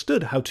already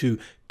understood how to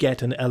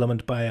get an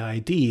element by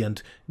ID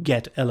and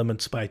get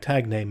elements by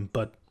tag name,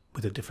 but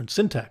with a different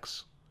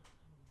syntax.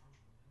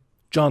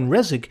 John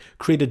Resig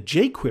created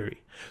jQuery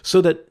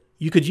so that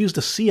you could use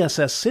the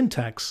CSS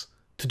syntax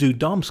to do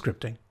DOM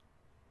scripting.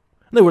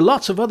 There were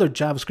lots of other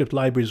JavaScript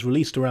libraries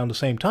released around the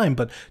same time,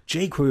 but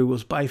jQuery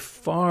was by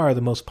far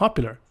the most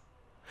popular.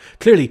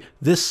 Clearly,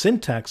 this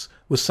syntax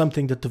was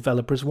something that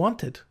developers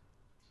wanted.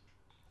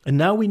 And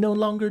now we no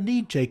longer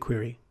need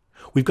jQuery.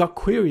 We've got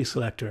Query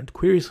Selector and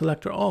Query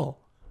Selector All.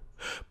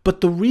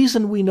 But the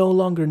reason we no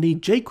longer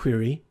need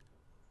jQuery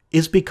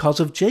is because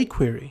of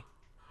jQuery.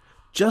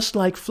 Just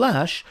like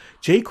Flash,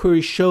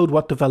 jQuery showed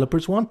what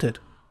developers wanted.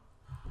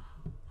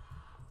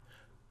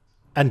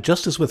 And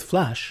just as with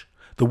Flash,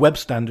 the web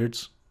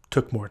standards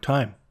took more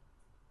time.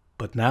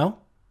 But now,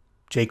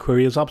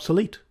 jQuery is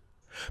obsolete,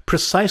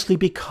 precisely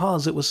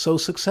because it was so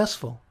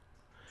successful.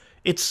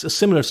 It's a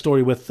similar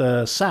story with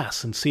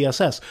Sass and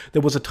CSS.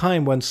 There was a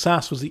time when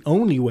Sass was the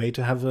only way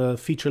to have a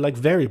feature like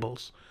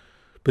variables.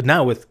 But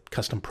now with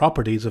custom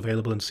properties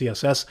available in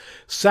CSS,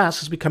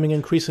 Sass is becoming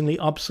increasingly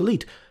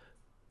obsolete,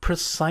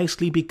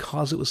 precisely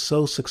because it was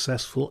so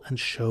successful and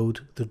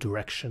showed the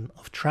direction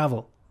of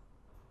travel.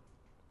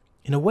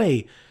 In a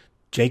way,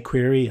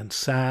 jQuery and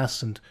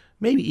Sass and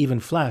maybe even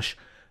Flash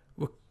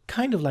were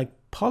kind of like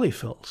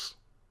polyfills.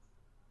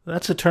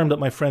 That's a term that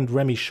my friend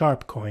Remy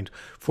Sharp coined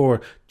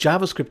for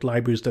JavaScript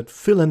libraries that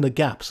fill in the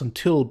gaps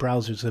until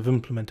browsers have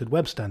implemented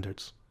web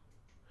standards.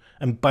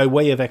 And by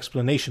way of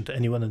explanation to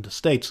anyone in the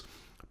States,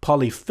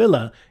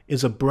 polyfilla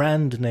is a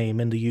brand name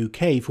in the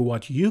UK for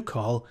what you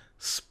call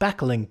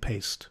spackling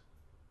paste.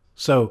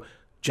 So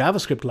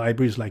JavaScript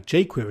libraries like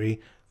jQuery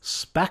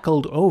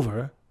spackled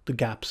over the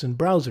gaps in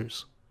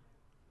browsers.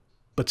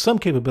 But some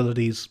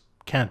capabilities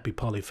can't be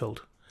polyfilled.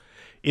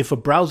 If a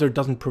browser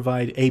doesn't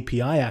provide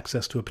API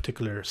access to a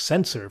particular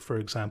sensor, for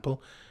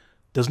example,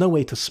 there's no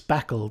way to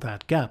spackle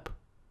that gap.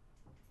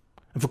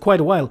 And for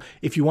quite a while,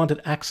 if you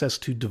wanted access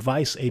to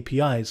device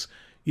APIs,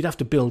 you'd have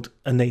to build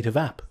a native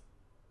app.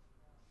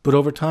 But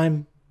over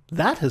time,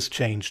 that has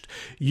changed.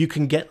 You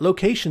can get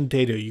location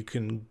data, you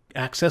can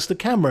access the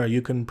camera,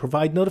 you can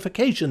provide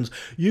notifications,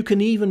 you can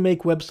even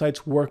make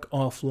websites work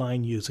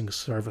offline using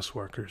service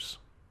workers.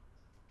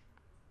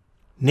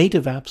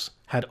 Native apps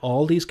had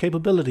all these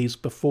capabilities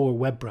before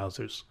web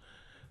browsers.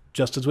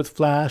 Just as with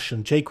Flash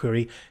and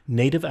jQuery,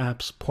 native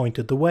apps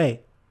pointed the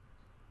way.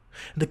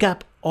 The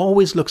gap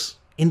always looks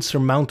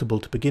insurmountable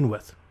to begin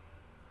with.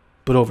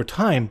 But over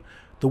time,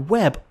 the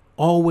web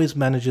always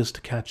manages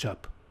to catch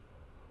up.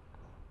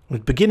 At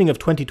the beginning of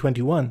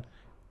 2021,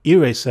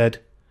 Ire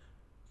said,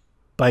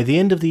 "By the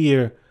end of the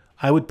year,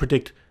 I would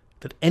predict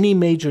that any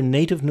major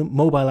native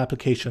mobile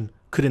application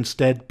could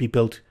instead be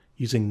built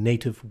using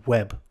native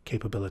web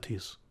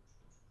capabilities."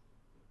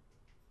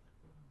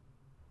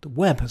 The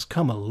web has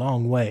come a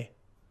long way.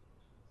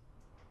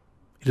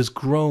 It has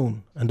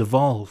grown and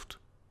evolved.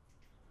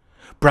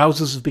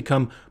 Browsers have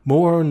become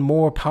more and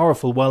more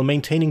powerful while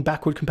maintaining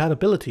backward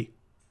compatibility.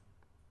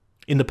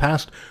 In the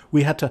past,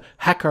 we had to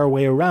hack our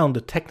way around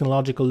the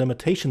technological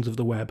limitations of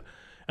the web,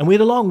 and we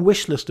had a long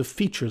wish list of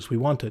features we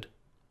wanted.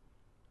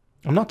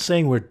 I'm not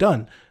saying we're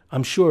done.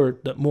 I'm sure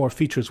that more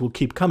features will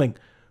keep coming,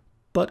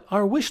 but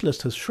our wish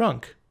list has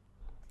shrunk.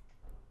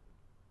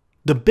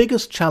 The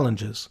biggest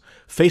challenges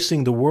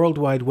facing the World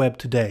Wide Web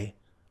today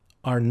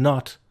are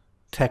not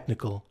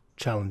technical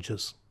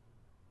challenges.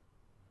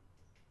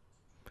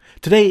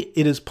 Today,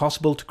 it is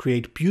possible to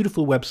create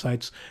beautiful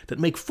websites that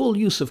make full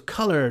use of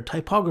color,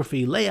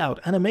 typography, layout,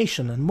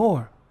 animation, and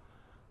more.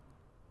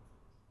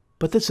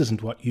 But this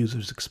isn't what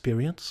users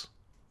experience.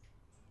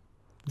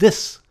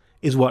 This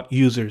is what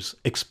users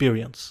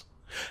experience.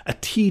 A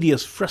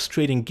tedious,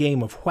 frustrating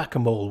game of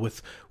whack-a-mole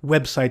with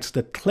websites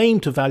that claim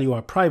to value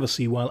our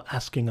privacy while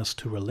asking us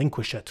to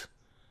relinquish it.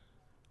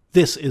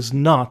 This is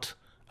not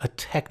a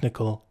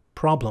technical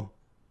problem.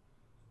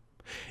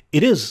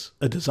 It is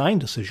a design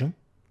decision.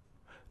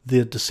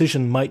 The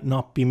decision might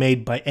not be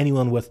made by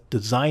anyone with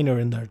designer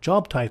in their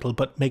job title,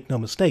 but make no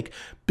mistake,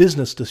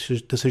 business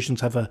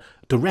decisions have a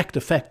direct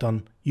effect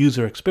on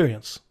user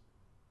experience.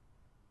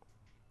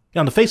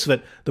 On the face of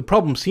it, the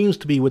problem seems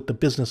to be with the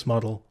business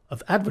model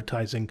of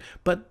advertising,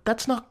 but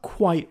that's not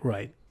quite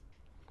right.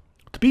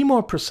 To be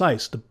more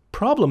precise, the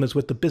problem is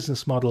with the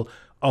business model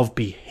of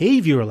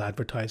behavioral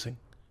advertising.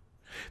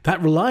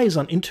 That relies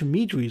on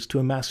intermediaries to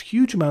amass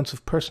huge amounts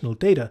of personal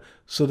data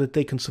so that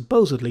they can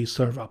supposedly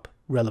serve up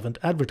relevant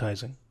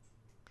advertising.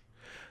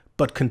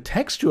 But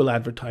contextual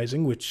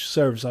advertising, which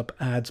serves up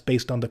ads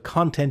based on the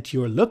content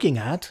you're looking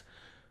at,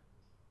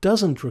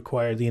 doesn't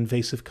require the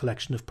invasive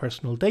collection of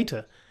personal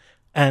data.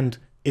 And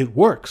it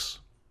works.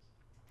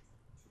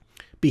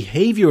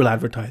 Behavioral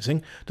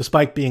advertising,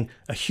 despite being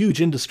a huge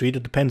industry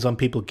that depends on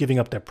people giving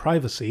up their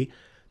privacy,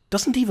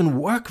 doesn't even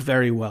work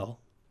very well.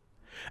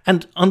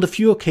 And on the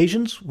few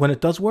occasions when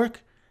it does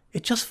work,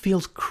 it just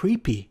feels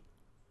creepy.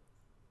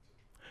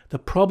 The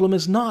problem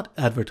is not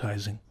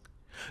advertising.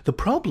 The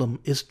problem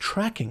is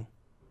tracking.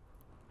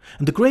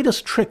 And the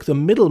greatest trick the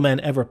middlemen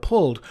ever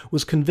pulled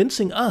was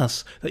convincing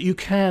us that you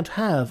can't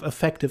have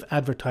effective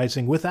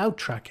advertising without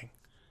tracking.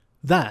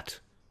 That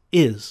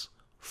is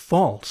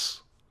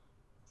false.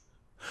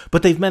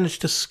 But they've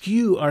managed to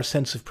skew our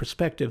sense of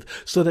perspective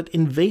so that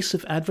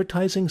invasive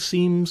advertising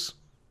seems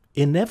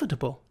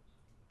inevitable.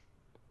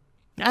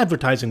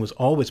 Advertising was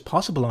always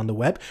possible on the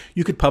web.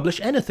 You could publish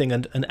anything,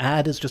 and an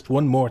ad is just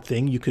one more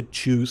thing you could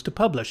choose to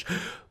publish.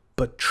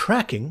 But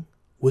tracking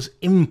was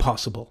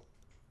impossible.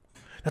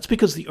 That's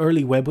because the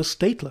early web was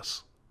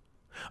stateless.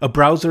 A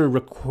browser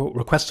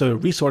requests a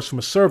resource from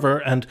a server,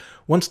 and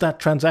once that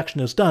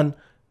transaction is done,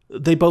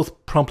 they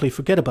both promptly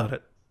forget about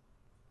it.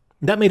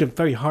 That made it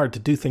very hard to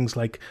do things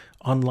like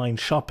online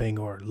shopping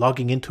or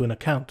logging into an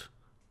account.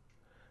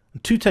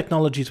 Two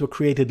technologies were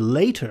created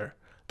later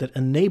that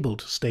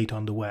enabled state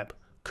on the web: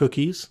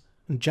 cookies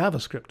and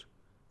JavaScript.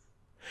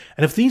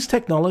 And if these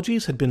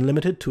technologies had been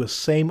limited to a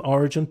same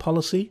origin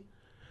policy,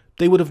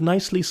 they would have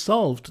nicely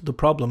solved the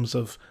problems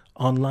of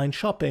online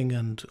shopping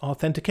and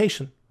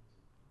authentication.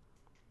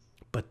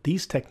 But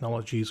these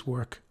technologies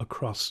work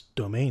across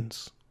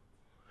domains.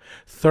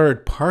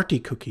 Third-party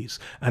cookies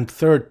and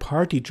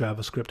third-party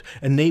JavaScript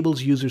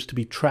enables users to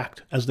be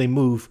tracked as they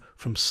move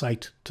from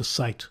site to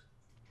site.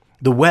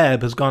 The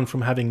web has gone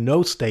from having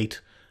no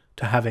state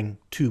to having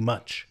too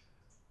much.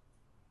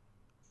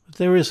 But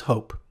there is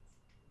hope.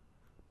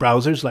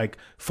 Browsers like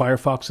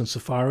Firefox and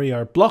Safari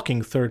are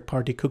blocking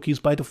third-party cookies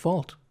by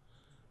default.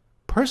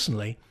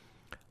 Personally,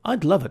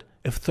 I'd love it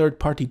if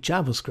third-party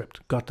JavaScript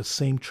got the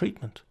same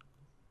treatment.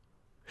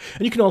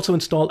 And you can also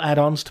install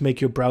add-ons to make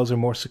your browser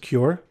more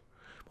secure,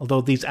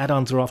 although these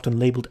add-ons are often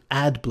labeled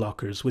ad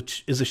blockers,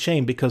 which is a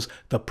shame because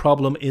the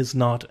problem is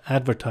not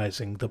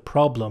advertising. The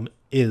problem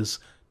is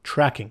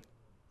tracking.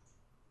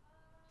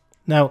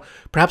 Now,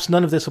 perhaps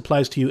none of this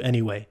applies to you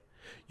anyway.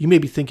 You may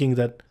be thinking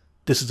that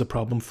this is a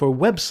problem for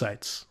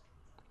websites,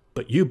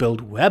 but you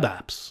build web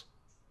apps.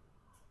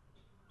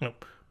 Now,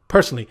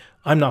 personally,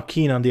 I'm not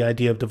keen on the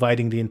idea of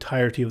dividing the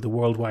entirety of the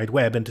World Wide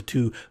Web into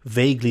two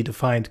vaguely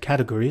defined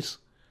categories.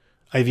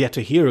 I've yet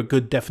to hear a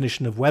good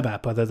definition of web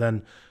app other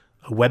than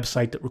a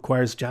website that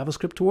requires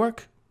JavaScript to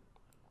work.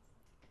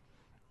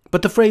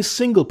 But the phrase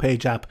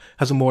single-page app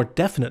has a more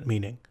definite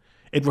meaning.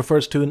 It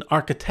refers to an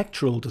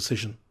architectural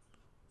decision.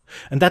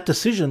 And that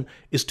decision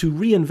is to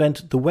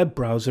reinvent the web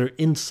browser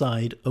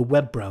inside a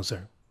web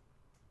browser.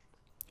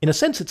 In a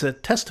sense, it's a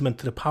testament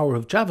to the power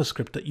of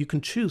JavaScript that you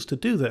can choose to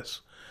do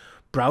this.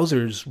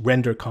 Browsers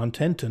render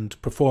content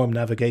and perform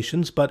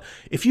navigations, but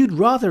if you'd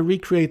rather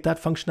recreate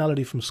that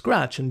functionality from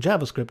scratch in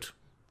JavaScript,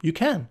 you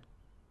can.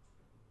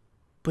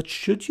 But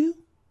should you?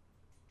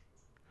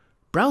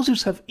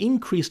 Browsers have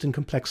increased in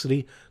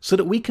complexity so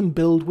that we can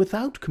build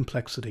without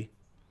complexity.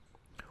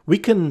 We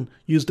can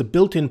use the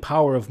built-in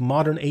power of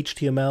modern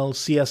HTML,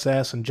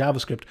 CSS, and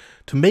JavaScript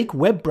to make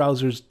web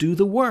browsers do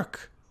the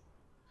work.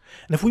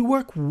 And if we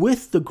work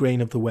with the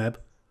grain of the web,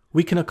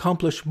 we can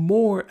accomplish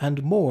more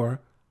and more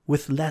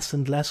with less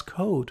and less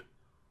code.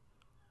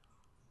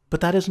 But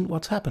that isn't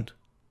what's happened.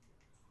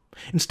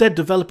 Instead,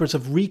 developers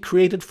have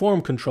recreated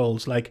form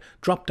controls like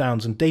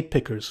drop-downs and date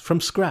pickers from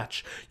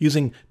scratch,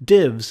 using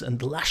divs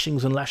and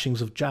lashings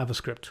of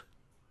JavaScript.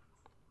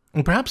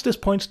 And perhaps this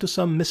points to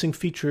some missing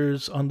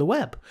features on the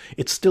web.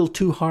 It's still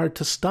too hard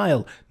to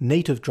style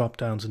native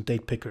drop-downs and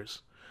date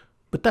pickers.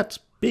 But that's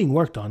being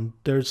worked on.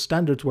 There's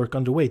standards work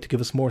underway to give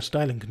us more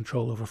styling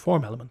control over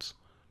form elements.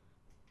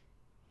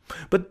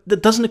 But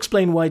that doesn't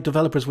explain why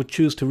developers would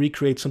choose to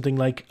recreate something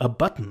like a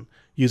button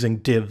using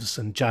divs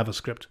and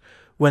JavaScript,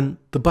 when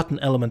the button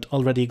element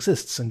already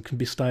exists and can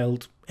be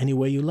styled any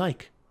way you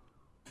like.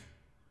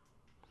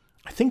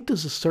 I think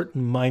there's a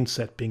certain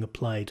mindset being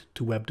applied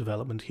to web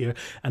development here,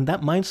 and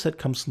that mindset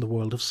comes from the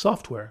world of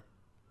software.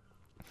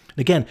 And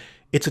again,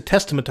 it's a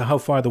testament to how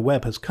far the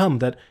web has come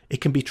that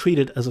it can be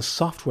treated as a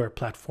software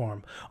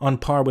platform on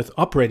par with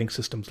operating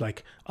systems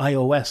like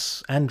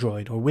iOS,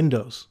 Android, or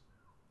Windows.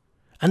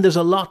 And there's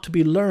a lot to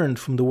be learned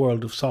from the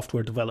world of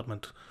software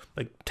development,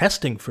 like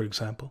testing, for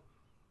example.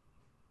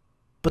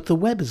 But the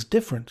web is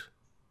different.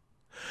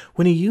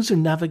 When a user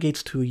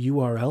navigates to a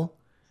URL,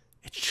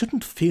 it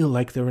shouldn't feel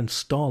like they're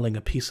installing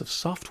a piece of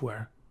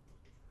software.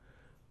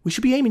 We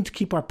should be aiming to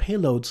keep our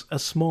payloads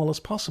as small as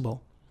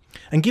possible.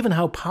 And given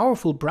how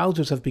powerful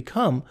browsers have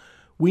become,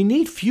 we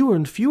need fewer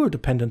and fewer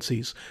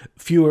dependencies,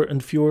 fewer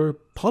and fewer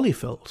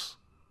polyfills.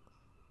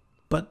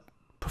 But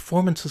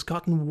performance has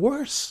gotten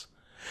worse.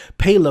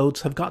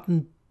 Payloads have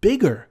gotten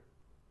bigger.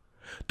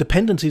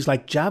 Dependencies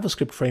like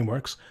JavaScript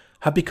frameworks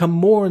have become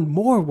more and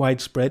more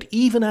widespread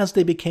even as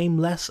they became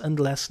less and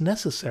less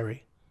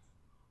necessary.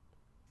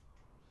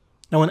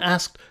 Now, when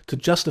asked to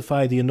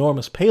justify the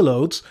enormous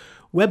payloads,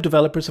 web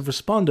developers have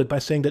responded by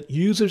saying that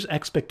users'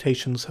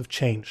 expectations have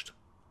changed.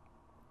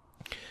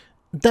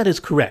 That is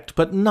correct,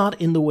 but not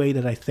in the way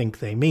that I think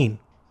they mean.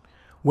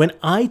 When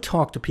I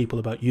talk to people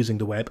about using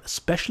the web,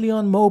 especially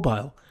on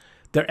mobile,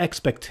 their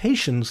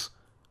expectations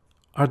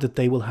are that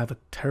they will have a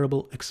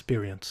terrible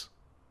experience,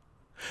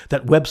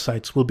 that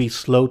websites will be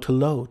slow to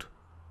load.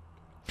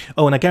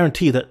 Oh, and I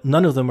guarantee that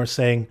none of them are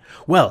saying,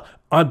 well,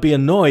 I'd be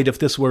annoyed if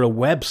this were a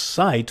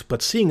website,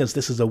 but seeing as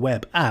this is a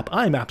web app,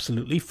 I'm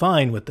absolutely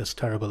fine with this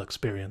terrible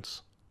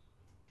experience.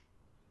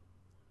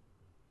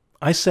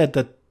 I said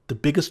that the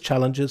biggest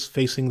challenges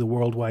facing the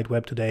World Wide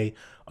Web today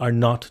are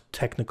not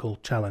technical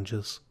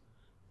challenges.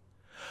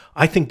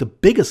 I think the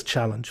biggest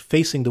challenge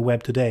facing the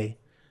web today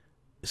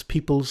is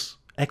people's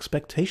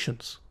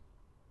expectations.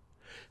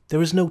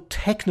 There is no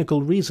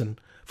technical reason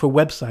for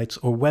websites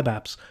or web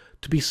apps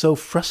to be so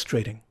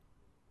frustrating.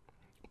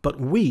 But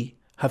we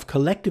have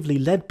collectively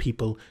led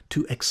people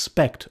to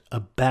expect a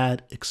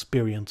bad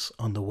experience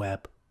on the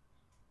web.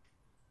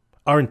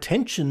 Our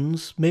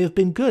intentions may have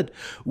been good.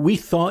 We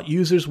thought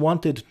users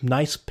wanted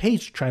nice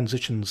page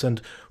transitions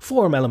and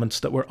form elements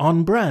that were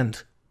on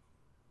brand.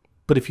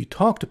 But if you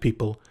talk to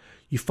people,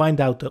 you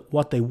find out that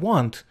what they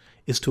want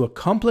is to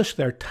accomplish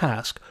their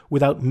task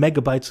without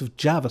megabytes of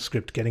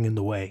JavaScript getting in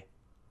the way.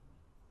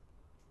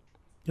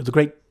 There's a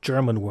great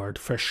German word,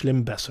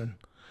 verschlimmbessern,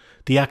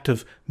 the act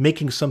of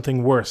making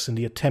something worse in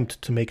the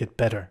attempt to make it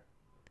better.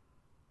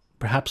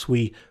 Perhaps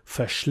we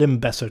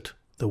verschlimmbessert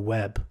the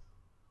web.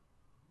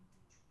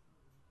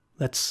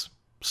 Let's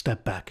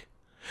step back,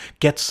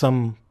 get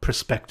some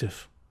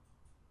perspective.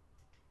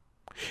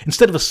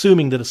 Instead of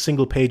assuming that a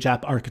single-page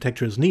app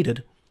architecture is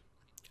needed,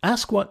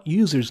 ask what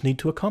users need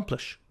to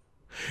accomplish.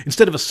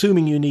 Instead of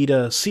assuming you need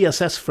a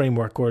CSS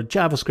framework or a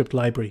JavaScript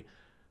library,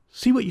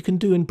 see what you can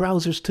do in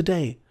browsers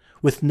today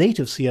with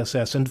native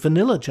CSS and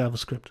vanilla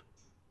JavaScript.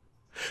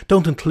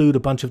 Don't include a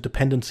bunch of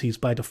dependencies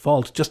by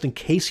default just in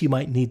case you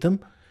might need them.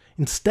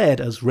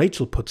 Instead, as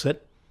Rachel puts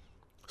it,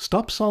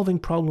 stop solving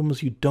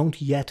problems you don't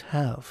yet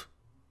have.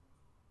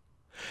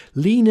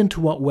 Lean into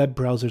what web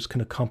browsers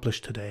can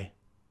accomplish today.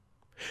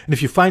 And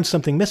if you find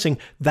something missing,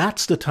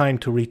 that's the time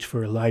to reach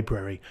for a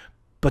library,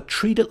 but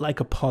treat it like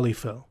a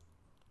polyfill.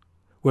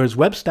 Whereas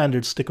web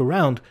standards stick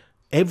around,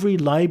 every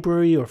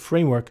library or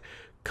framework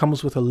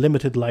comes with a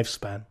limited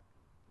lifespan.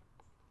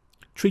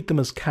 Treat them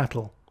as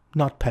cattle,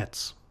 not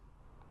pets.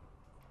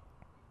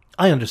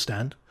 I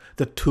understand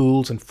that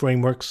tools and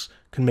frameworks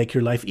can make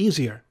your life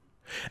easier.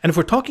 And if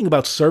we're talking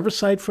about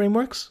server-side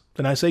frameworks,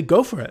 then I say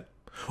go for it.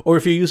 Or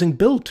if you're using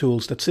build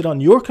tools that sit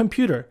on your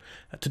computer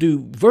to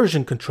do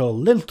version control,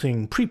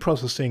 lilting,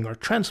 pre-processing, or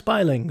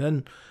transpiling,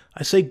 then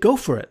I say go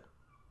for it.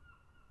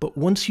 But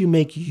once you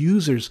make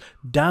users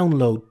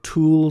download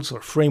tools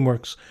or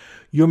frameworks,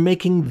 you're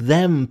making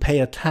them pay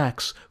a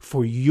tax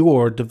for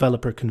your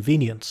developer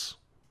convenience.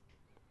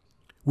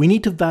 We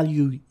need to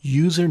value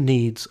user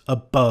needs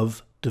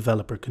above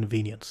developer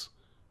convenience.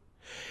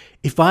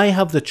 If I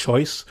have the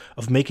choice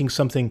of making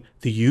something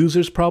the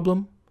user's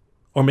problem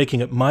or making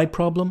it my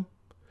problem,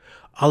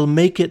 I'll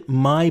make it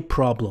my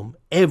problem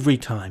every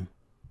time.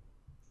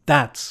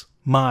 That's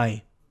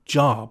my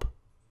job.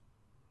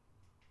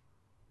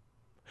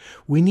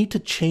 We need to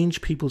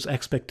change people's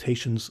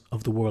expectations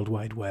of the World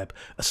Wide Web,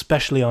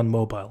 especially on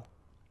mobile.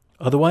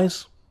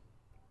 Otherwise,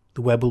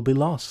 the web will be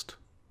lost.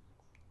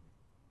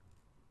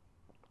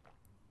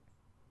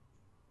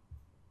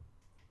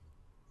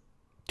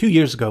 Two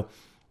years ago,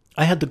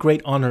 I had the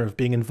great honor of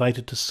being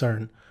invited to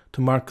CERN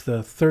to mark the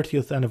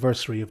 30th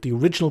anniversary of the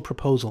original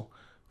proposal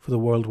for the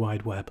World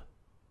Wide Web.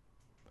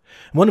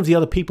 And one of the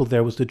other people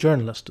there was the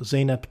journalist,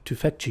 Zeynep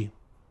Tufekci.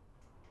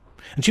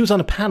 And she was on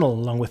a panel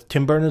along with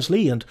Tim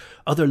Berners-Lee and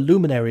other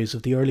luminaries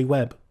of the early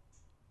web.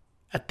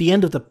 At the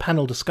end of the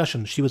panel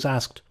discussion, she was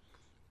asked,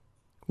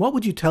 "What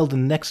would you tell the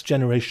next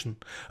generation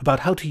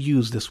about how to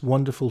use this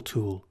wonderful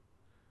tool?"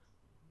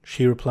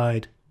 She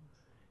replied,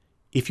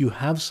 "If you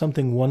have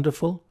something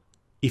wonderful,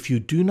 if you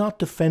do not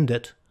defend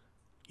it,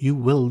 you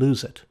will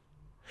lose it.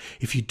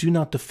 If you do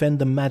not defend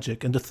the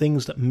magic and the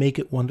things that make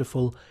it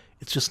wonderful,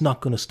 it's just not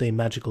going to stay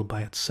magical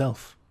by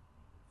itself."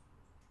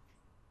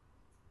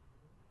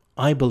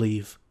 I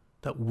believe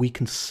that we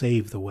can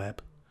save the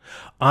web.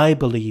 I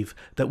believe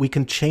that we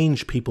can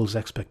change people's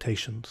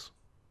expectations.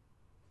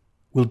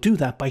 We'll do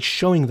that by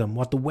showing them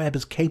what the web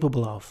is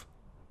capable of.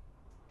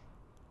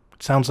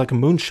 It sounds like a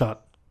moonshot.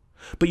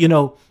 But you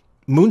know,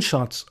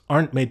 moonshots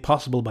aren't made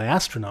possible by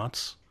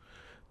astronauts.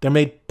 They're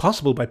made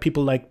possible by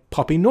people like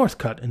Poppy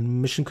Northcutt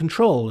in Mission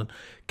Control, and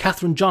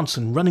Katherine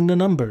Johnson running the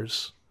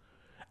numbers,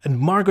 and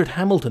Margaret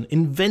Hamilton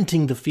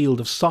inventing the field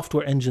of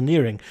software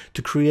engineering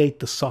to create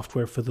the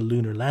software for the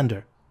lunar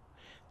lander.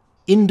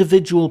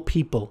 Individual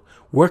people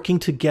working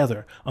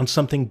together on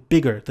something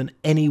bigger than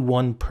any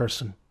one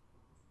person.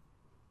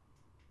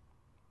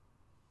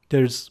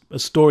 There's a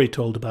story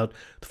told about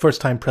the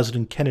first time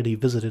President Kennedy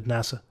visited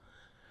NASA.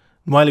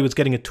 And while he was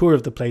getting a tour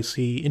of the place,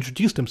 he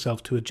introduced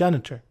himself to a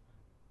janitor.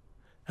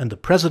 And the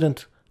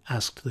president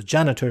asked the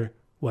janitor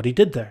what he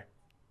did there.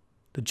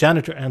 The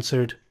janitor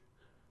answered,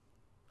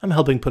 "I'm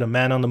helping put a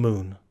man on the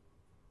moon."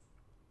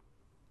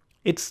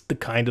 It's the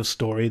kind of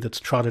story that's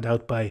trotted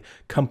out by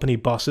company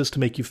bosses to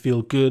make you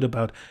feel good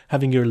about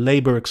having your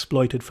labor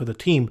exploited for the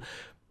team.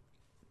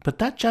 But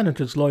that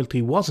janitor's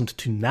loyalty wasn't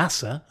to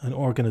NASA, an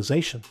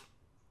organization.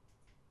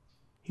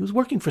 He was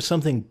working for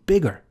something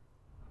bigger.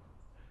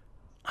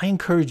 I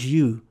encourage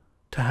you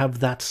to have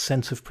that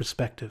sense of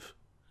perspective.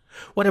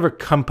 Whatever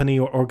company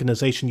or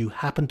organization you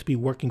happen to be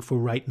working for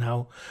right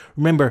now,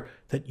 remember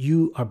that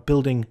you are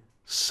building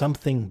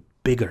something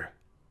bigger.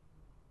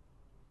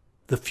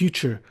 The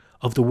future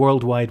of the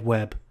World Wide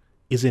Web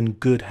is in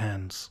good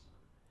hands.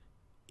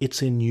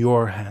 It's in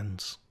your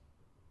hands.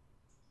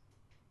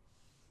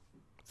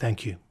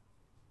 Thank you.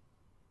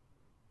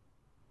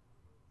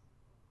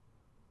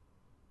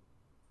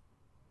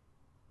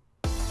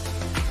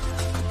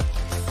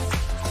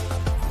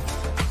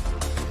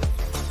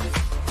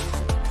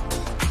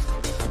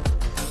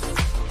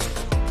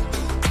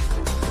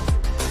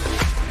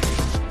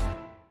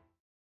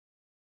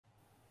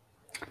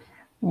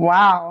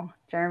 Wow,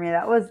 Jeremy,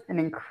 that was an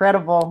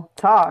incredible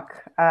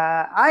talk.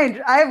 I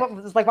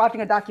was like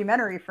watching a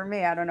documentary for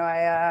me. I don't know.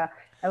 I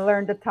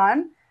learned a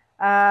ton.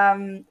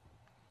 Um,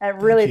 it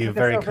Thank really you. took us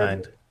Very over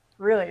kind.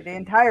 really the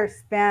entire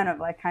span of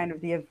like kind of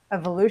the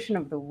evolution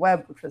of the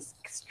web, which was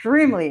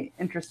extremely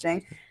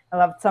interesting. I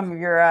loved some of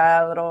your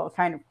little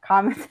kind of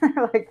comments,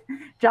 like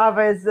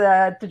Java is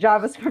to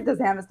JavaScript as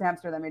ham is to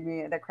hamster.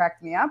 That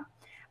cracked me up.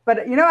 But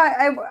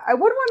I would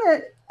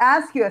want to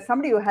ask you, as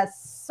somebody who has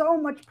so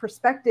much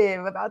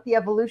perspective about the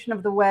evolution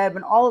of the web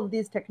and all of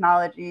these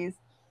technologies,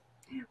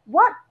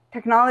 what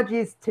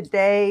technologies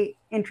today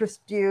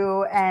interest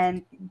you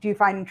and do you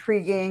find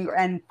intriguing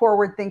and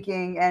forward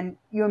thinking and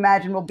you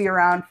imagine will be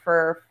around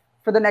for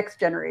the next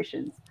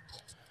generations?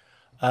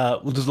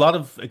 Well, there's a lot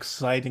of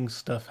exciting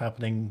stuff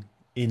happening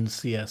in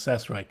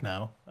CSS right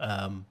now,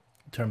 in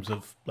terms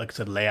of, like I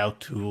said,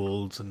 layout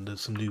tools, and there's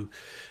some new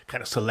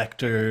kind of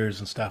selectors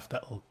and stuff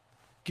that will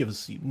give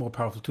us more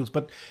powerful tools.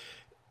 But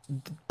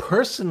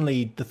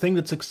personally, the thing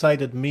that's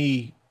excited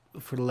me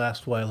for the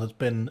last while has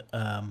been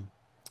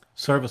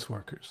service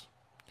workers.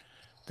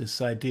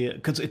 This idea,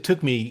 because it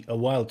took me a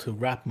while to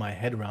wrap my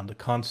head around the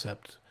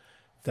concept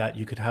that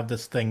you could have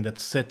this thing that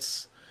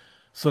sits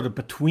sort of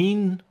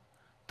between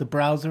the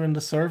browser and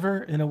the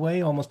server in a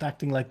way, almost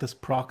acting like this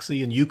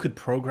proxy, and you could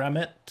program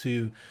it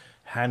to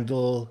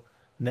handle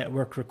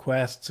network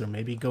requests or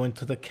maybe go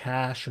into the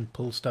cache and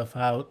pull stuff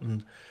out.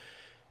 And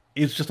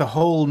it's just a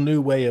whole new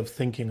way of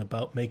thinking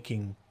about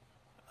making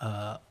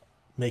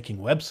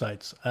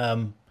websites.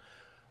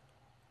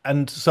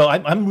 And so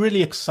I'm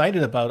really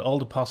excited about all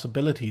the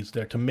possibilities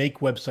there to make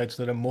websites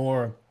that are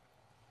more,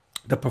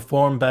 that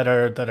perform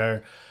better, that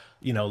are,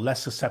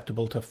 less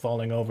susceptible to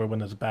falling over when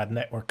there's a bad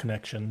network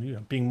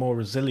connection, being more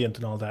resilient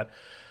and all that.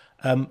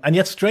 And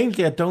yet,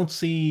 strangely, I don't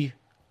see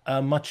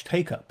much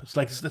take up. It's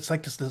like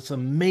this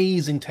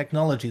amazing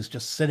technology is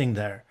just sitting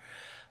there,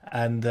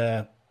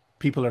 and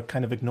people are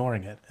kind of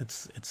ignoring it.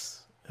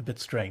 It's a bit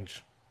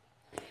strange.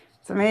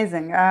 It's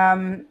amazing.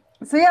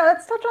 So yeah,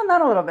 let's touch on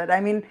that a little bit. I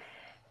mean,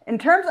 in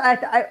terms,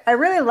 I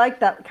really like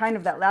that kind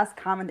of that last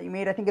comment that you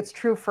made. I think it's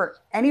true for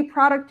any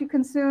product you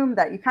consume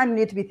that you kind of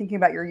need to be thinking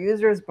about your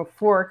users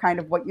before kind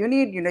of what you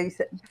need. You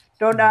said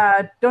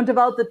don't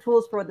develop the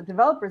tools for what the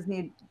developers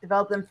need.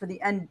 Develop them for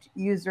the end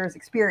user's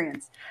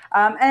experience.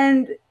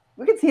 And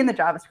we can see in the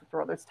JavaScript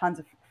world, there's tons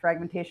of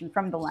fragmentation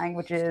from the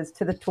languages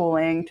to the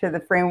tooling to the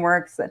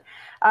frameworks. And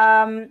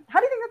how do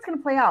you think that's going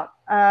to play out?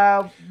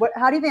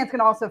 How do you think it's going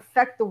to also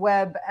affect the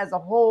web as a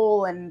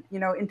whole, and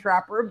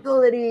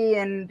interoperability,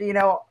 and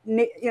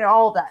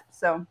all of that?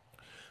 So,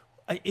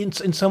 In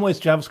some ways,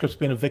 JavaScript's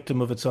been a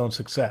victim of its own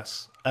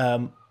success.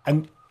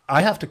 And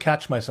I have to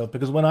catch myself,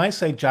 because when I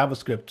say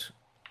JavaScript,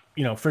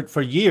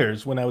 for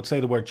years, when I would say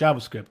the word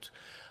JavaScript,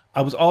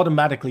 I was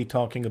automatically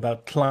talking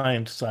about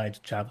client-side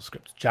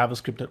JavaScript,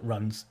 JavaScript that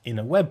runs in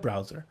a web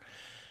browser.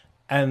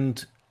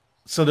 And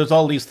so there's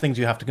all these things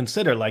you have to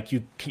consider, like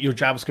your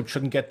JavaScript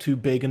shouldn't get too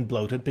big and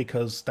bloated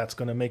because that's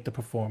going to make the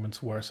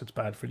performance worse. It's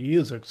bad for the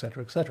user,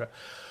 etc., etc.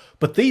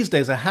 But these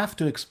days, I have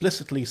to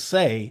explicitly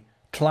say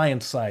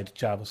client-side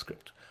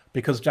JavaScript,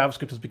 because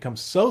JavaScript has become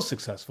so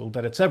successful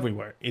that it's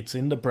everywhere. It's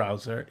in the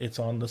browser, it's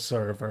on the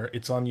server,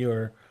 it's on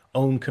your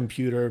own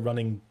computer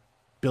running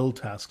build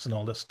tasks and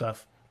all this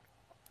stuff.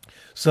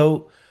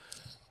 So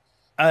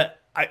I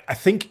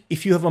think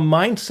if you have a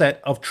mindset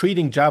of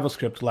treating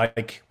JavaScript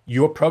like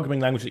your programming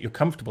language that you're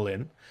comfortable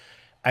in,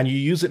 and you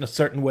use it in a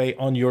certain way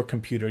on your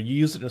computer, you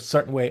use it in a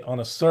certain way on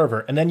a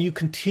server, and then you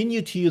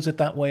continue to use it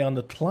that way on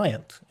the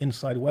client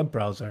inside a web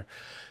browser,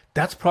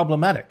 that's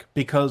problematic,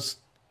 because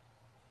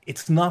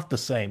it's not the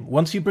same.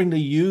 Once you bring the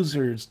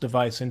user's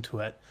device into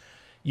it,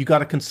 you got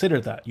to consider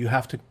that. You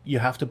have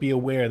to be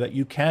aware that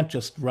you can't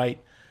just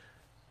write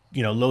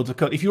loads of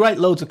code. If you write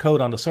loads of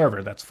code on the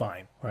server, that's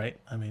fine, right?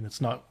 I mean,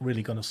 it's not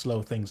really going to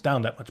slow things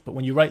down that much. But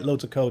when you write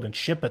loads of code and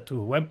ship it to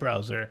a web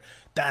browser,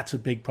 that's a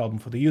big problem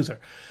for the user.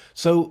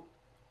 So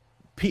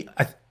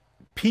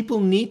people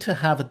need to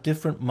have a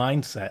different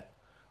mindset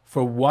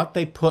for what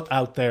they put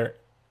out there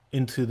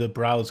into the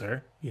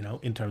browser,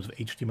 in terms of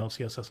HTML,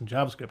 CSS, and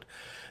JavaScript,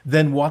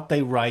 than what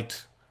they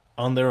write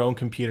on their own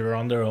computer,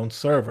 on their own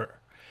server.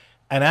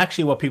 And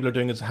actually what people are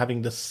doing is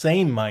having the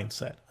same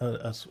mindset,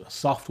 a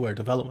software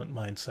development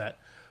mindset,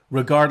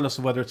 regardless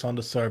of whether it's on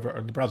the server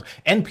or the browser.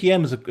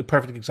 NPM is a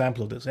perfect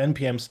example of this.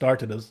 NPM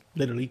started as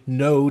literally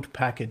Node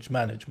package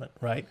management,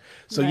 right?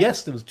 So right.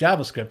 Yes, it was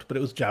JavaScript, but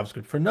it was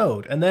JavaScript for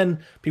Node. And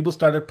then people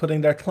started putting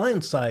their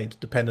client-side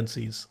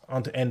dependencies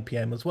onto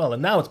NPM as well.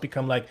 And now it's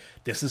become like,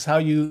 this is how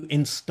you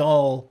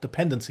install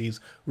dependencies,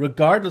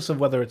 regardless of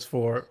whether it's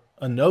for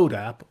a Node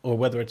app or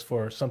whether it's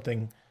for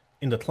something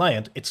in the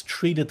client. It's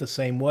treated the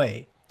same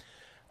way.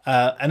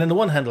 And on the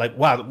one hand, like,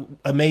 wow,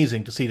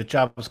 amazing to see that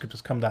JavaScript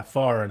has come that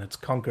far and it's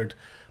conquered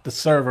the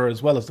server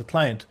as well as the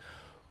client.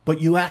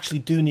 But you actually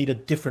do need a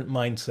different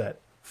mindset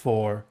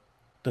for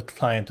the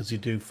client as you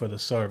do for the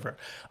server.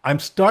 I'm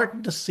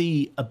starting to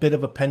see a bit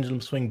of a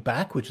pendulum swing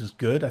back, which is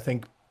good. I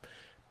think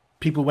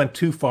people went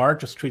too far,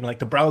 just treating like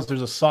the browser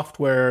is a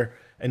software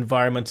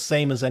environment,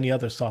 same as any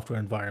other software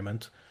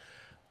environment.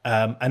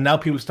 And now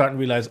people are starting to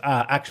realize,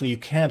 actually, you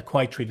can't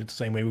quite treat it the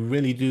same way. We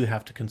really do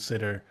have to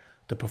consider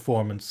the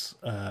performance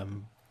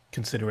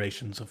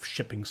considerations of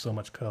shipping so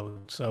much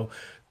code. So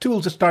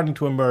tools are starting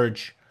to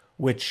emerge,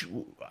 which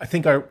I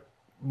think are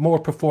more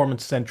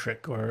performance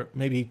centric, or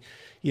maybe,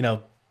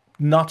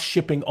 not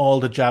shipping all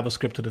the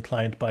JavaScript to the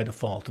client by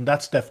default. And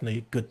that's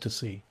definitely good to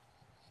see.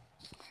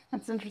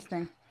 That's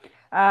interesting.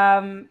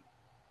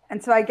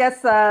 And so I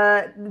guess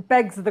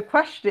begs the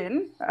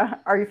question,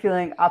 are you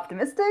feeling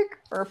optimistic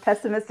or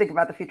pessimistic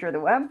about the future of the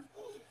web?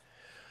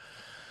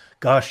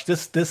 Gosh,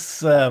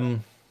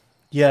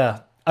 yeah.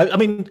 I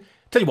mean,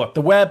 tell you what,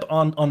 the web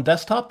on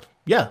desktop,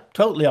 yeah,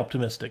 totally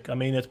optimistic. I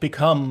mean, it's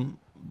become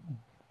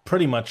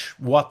pretty much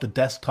what the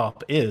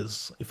desktop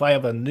is. If I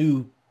have a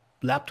new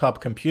laptop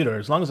computer,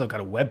 as long as I've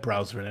got a web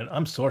browser in it,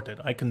 I'm sorted.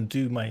 I can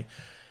do my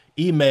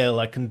email,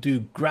 I can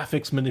do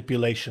graphics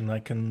manipulation, I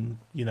can,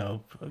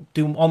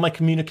 do all my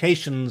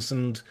communications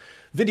and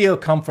video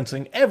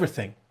conferencing,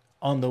 everything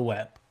on the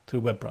web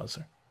through a web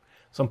browser.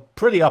 So I'm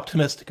pretty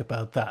optimistic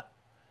about that.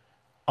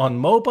 On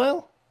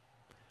mobile,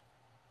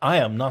 I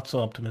am not so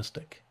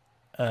optimistic.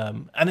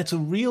 And it's a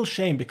real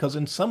shame because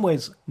in some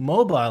ways,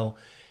 mobile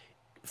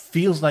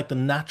feels like the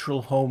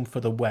natural home for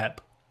the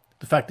web.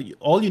 The fact that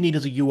all you need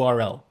is a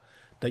URL,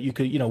 that you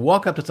could,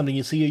 walk up to something,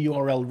 you see a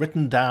URL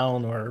written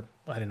down, or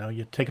I don't know,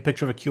 you take a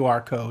picture of a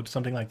QR code,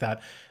 something like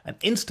that, and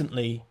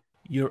instantly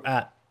you're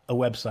at a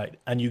website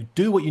and you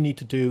do what you need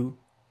to do,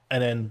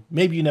 and then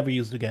maybe you never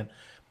use it again.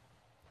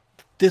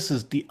 This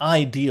is the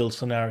ideal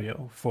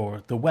scenario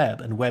for the web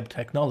and web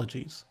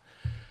technologies.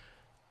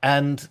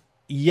 And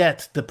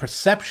yet the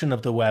perception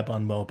of the web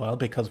on mobile,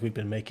 because we've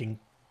been making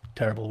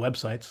terrible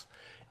websites,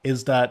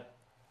 is that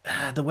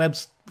the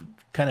web's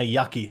kind of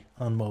yucky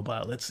on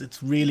mobile.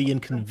 It's really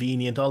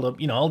inconvenient. All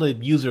the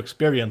user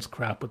experience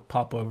crap with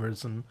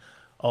popovers and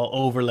all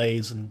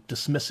overlays and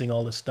dismissing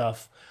all this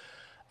stuff.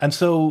 And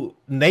so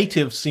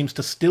native seems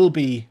to still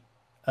be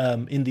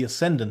in the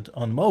ascendant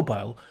on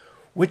mobile,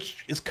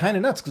 which is kind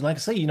of nuts. Because like I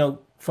say,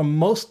 for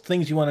most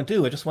things you want to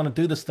do, I just want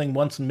to do this thing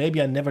once and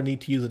maybe I never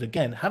need to use it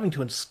again. Having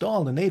to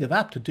install a native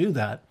app to do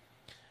that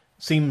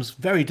seems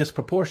very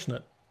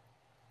disproportionate.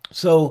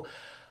 So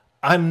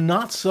I'm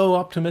not so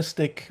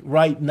optimistic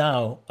right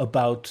now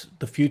about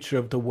the future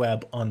of the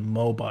web on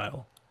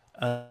mobile.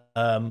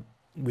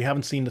 We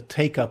haven't seen the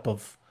take up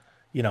of,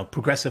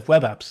 progressive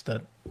web apps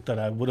that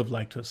I would have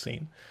liked to have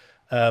seen.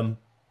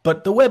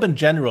 But the web in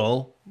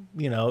general,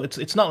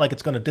 it's not like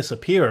it's going to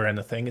disappear or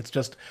anything. It's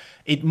just,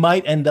 it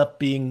might end up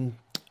being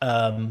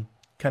kind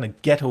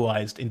of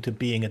ghettoized into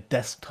being a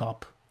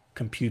desktop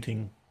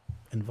computing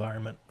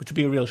environment, which would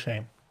be a real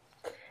shame.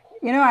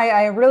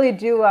 I really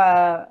do.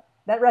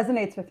 That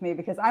resonates with me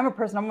because I'm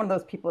one of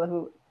those people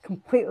who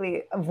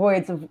completely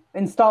avoids of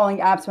installing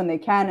apps when they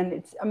can. And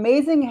it's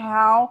amazing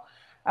how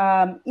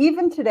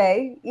even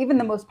today, even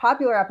the most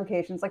popular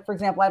applications, like for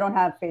example, I don't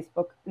have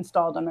Facebook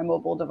installed on my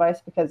mobile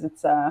device because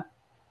it's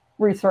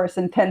resource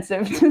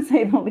intensive to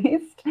say the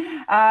least.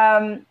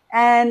 And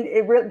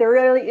there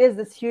really is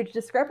this huge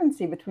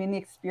discrepancy between the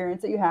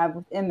experience that you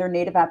have in their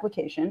native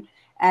application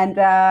and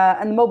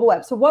the mobile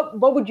web. So what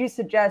would you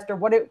suggest, or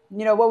what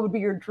would be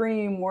your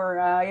dream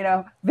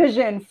or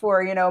vision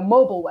for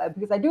mobile web?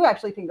 Because I do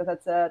actually think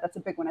that's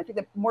a big one. I think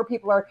that more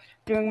people are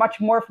doing much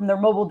more from their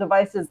mobile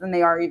devices than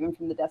they are even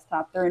from the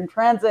desktop. They're in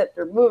transit,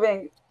 they're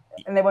moving,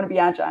 and they want to be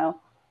agile.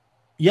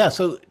 Yeah,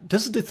 so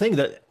this is the thing,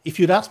 that if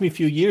you'd asked me a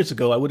few years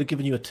ago, I would have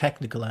given you a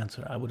technical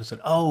answer. I would have said,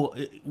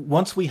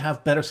 once we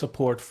have better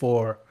support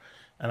for,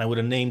 and I would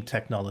have named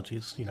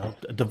technologies,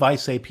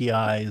 device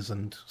APIs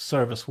and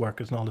service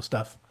workers and all this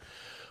stuff.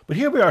 But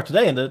here we are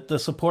today, and the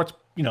support's,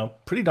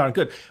 pretty darn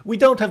good. We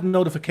don't have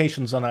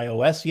notifications on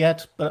iOS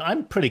yet, but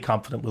I'm pretty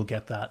confident we'll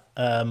get that.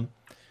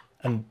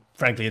 And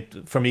frankly,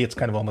 for me, it's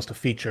kind of almost a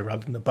feature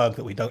rather than a bug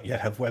that we don't yet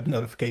have web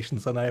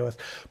notifications on iOS.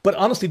 But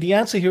honestly, the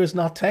answer here is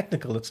not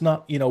technical. It's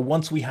not,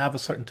 once we have a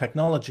certain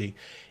technology,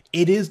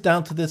 it is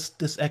down to this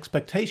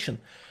expectation.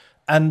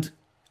 And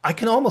I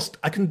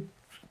can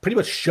pretty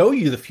much show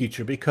you the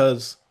future,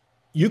 because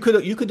you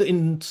could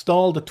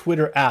install the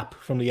Twitter app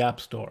from the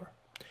App Store,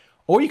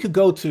 or you could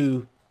go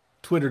to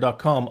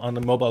twitter.com on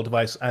the mobile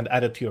device and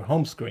add it to your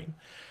home screen.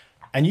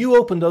 And you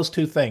open those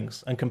two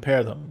things and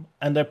compare them,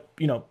 and they're,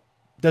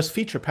 there's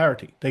feature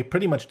parity. They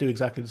pretty much do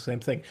exactly the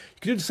same thing. You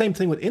can do the same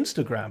thing with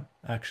Instagram,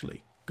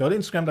 actually. Go to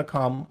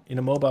Instagram.com in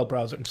a mobile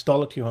browser,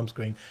 install it to your home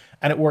screen,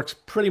 and it works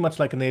pretty much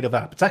like a native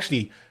app. It's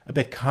actually a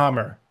bit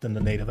calmer than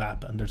the native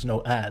app, and there's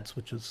no ads,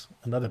 which is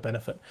another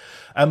benefit.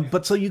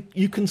 But so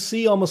you can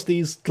see almost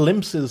these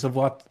glimpses of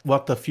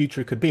what the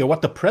future could be, or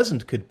what the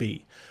present could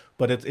be.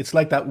 But it's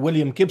like that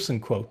William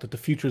Gibson quote, that the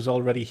future is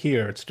already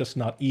here. It's just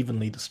not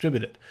evenly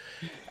distributed.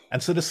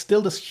 And so there's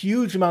still this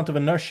huge amount of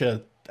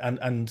inertia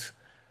and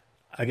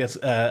I guess,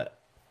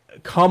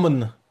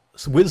 common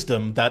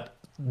wisdom that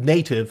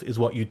native is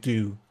what you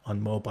do on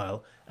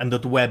mobile, and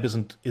that the web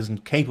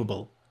isn't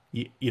capable,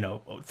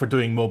 for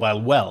doing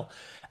mobile well.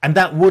 And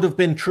that would have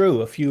been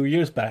true a few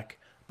years back,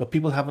 but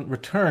people haven't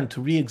returned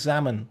to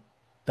re-examine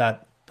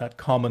that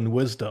common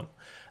wisdom.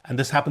 And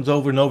this happens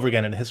over and over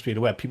again in the history of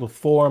the web. People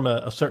form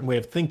a certain way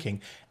of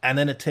thinking, and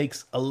then it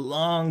takes a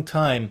long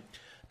time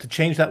to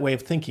change that way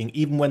of thinking,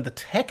 even when the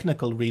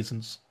technical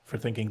reasons for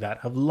thinking that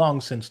have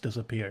long since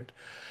disappeared.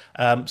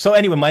 So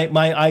anyway,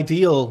 my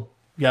ideal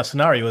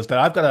scenario is that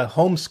I've got a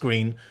home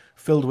screen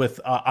filled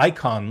with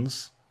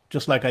icons,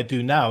 just like I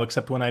do now,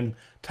 except when I'm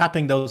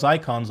tapping those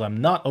icons, I'm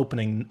not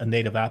opening a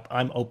native app,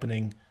 I'm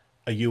opening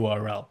a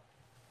URL.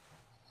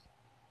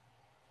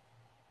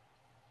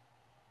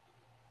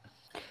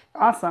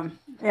 Awesome.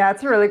 Yeah,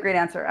 it's a really great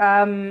answer.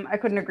 I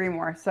couldn't agree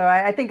more. So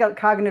I think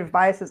cognitive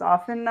biases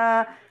often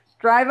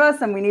drive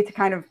us, and we need to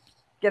kind of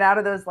get out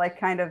of those like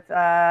kind of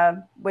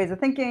ways of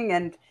thinking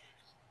and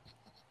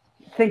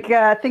think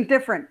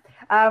different.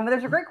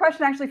 There's a great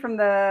question actually from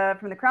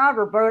the crowd.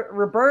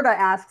 Roberta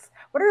asks,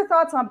 "What are your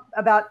thoughts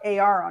about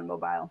AR on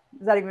mobile?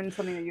 Is that even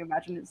something that you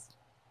imagine is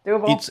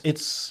doable?"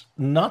 It's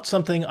not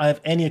something I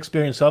have any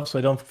experience of, so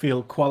I don't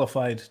feel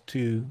qualified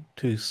to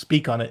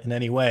speak on it in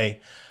any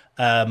way.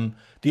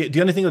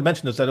 The only thing I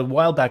mentioned is that a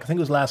while back, I think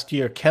it was last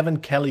year, Kevin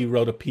Kelly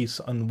wrote a piece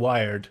on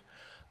Wired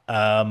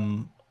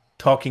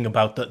talking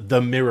about the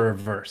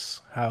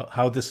mirrorverse,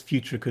 how this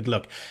future could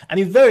look. And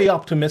he's very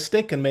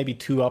optimistic, and maybe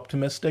too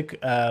optimistic.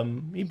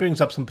 He brings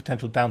up some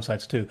potential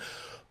downsides too.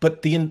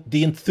 But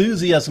the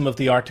enthusiasm of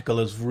the article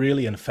is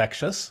really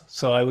infectious.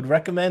 So I would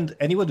recommend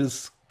anyone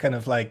who's kind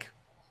of like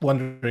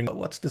wondering,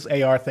 what's this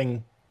AR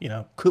thing? You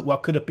know,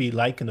 what could it be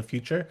like in the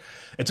future?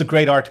 It's a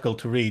great article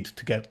to read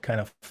to get kind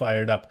of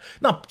fired up.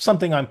 Not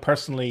something I'm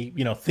personally,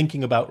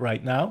 thinking about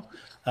right now.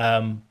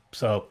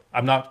 So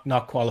I'm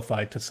not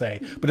qualified to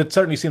say, but it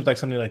certainly seems like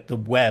something like the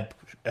web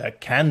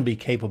can be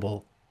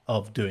capable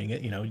of doing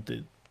it.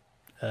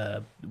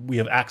 We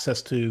have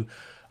access to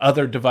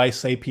other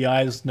device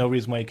APIs. No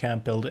reason why you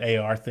can't build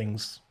AR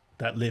things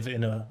that live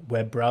in a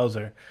web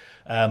browser,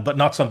 but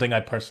not something I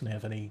personally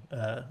have any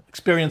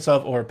experience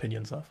of or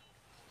opinions of.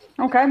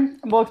 Okay,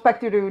 we'll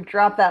expect you to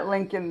drop that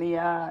link in the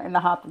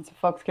Hopin so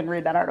folks can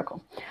read that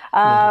article.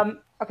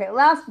 Okay,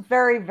 last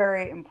very,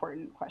 very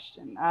important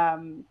question.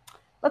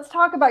 Let's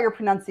talk about your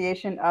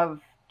pronunciation of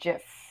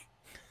GIF.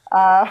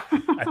 I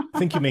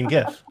think you mean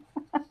GIF.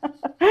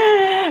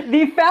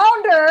 The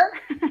founder,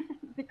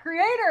 the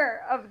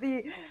creator of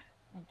the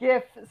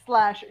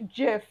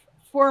GIF/GIF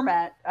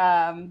format.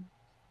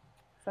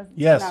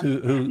 Yes,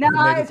 who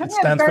made it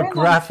stands for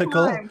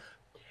graphical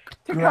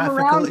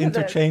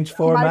interchange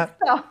format.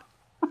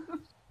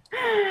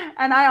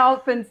 And I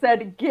often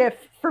said GIF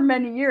for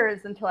many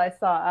years until I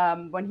saw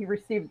when he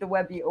received the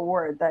Webby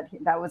Award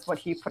that was what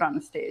he put on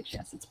the stage.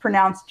 Yes, it's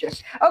pronounced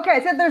GIF.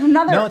 Okay, so there's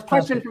another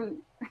question from.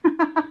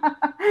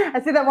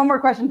 I see that one more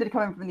question did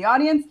come in from the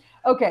audience.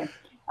 Okay,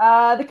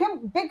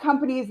 the big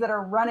companies that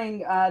are running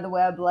the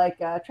web, like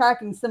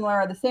Tracking Similar,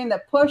 are the same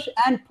that pushed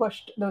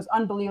those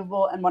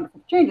unbelievable and wonderful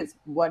changes.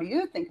 What do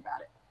you think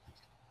about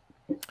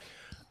it?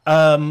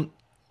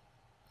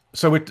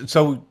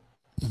 So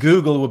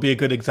Google would be a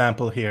good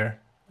example here.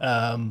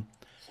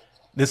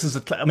 This is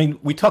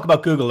we talk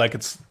about Google like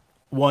it's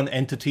one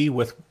entity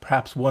with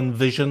perhaps one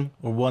vision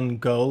or one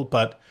goal,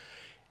 but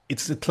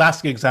it's a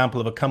classic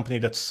example of a company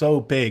that's so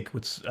big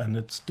and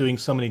it's doing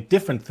so many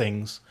different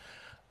things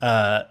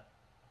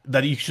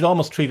that you should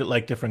almost treat it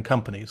like different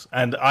companies.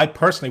 And I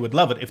personally would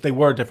love it if they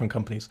were different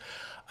companies.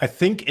 I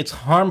think it's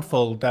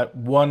harmful that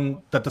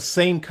the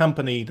same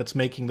company that's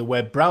making the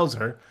web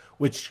browser,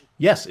 which,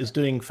 yes, is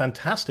doing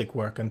fantastic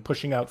work and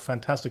pushing out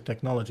fantastic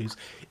technologies,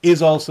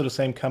 is also the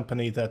same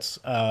company that's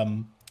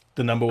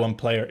the #1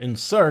 player in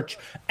search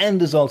and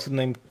is also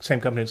the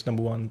same company that's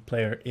 #1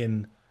 player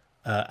in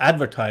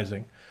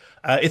advertising.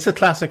 It's a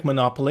classic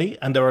monopoly,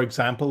 and there are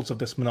examples of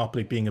this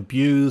monopoly being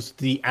abused.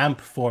 The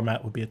AMP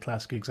format would be a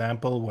classic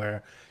example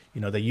where,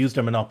 they use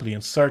their monopoly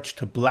in search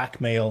to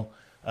blackmail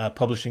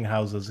publishing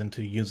houses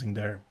into using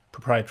their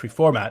proprietary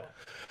format.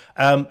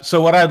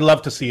 So what I'd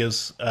love to see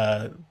is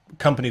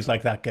companies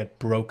like that get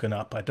broken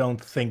up. I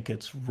don't think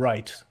it's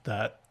right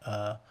that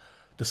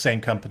the same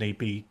company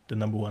be the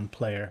 #1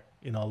 player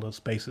in all those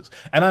spaces.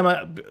 And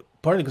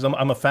partly because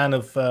I'm a fan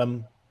of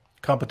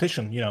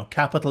competition.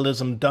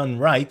 Capitalism done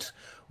right,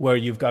 where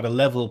you've got a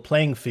level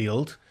playing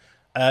field,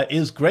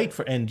 is great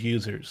for end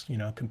users,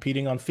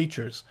 competing on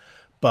features.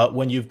 But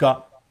when you've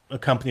got a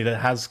company that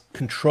has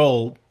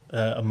control,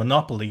 a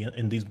monopoly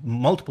in these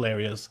multiple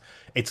areas,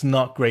 it's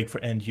not great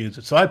for end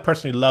users. So I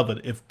personally love it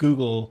if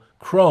Google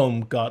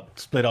Chrome got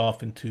split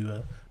off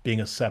into being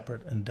a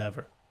separate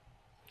endeavor.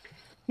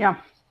 Yeah,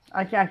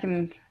 I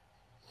can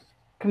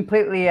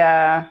completely,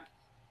 I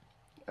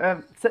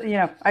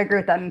agree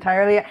with that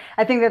entirely.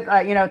 I think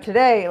that,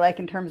 today, like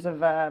in terms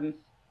of,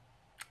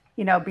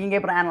 being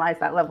able to analyze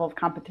that level of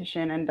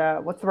competition and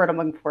what's the word I'm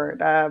looking for?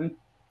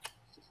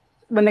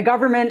 When the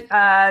government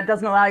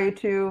doesn't allow you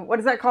to, what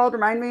is that called?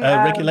 Remind me.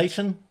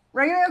 Regulation.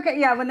 Okay,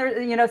 yeah. When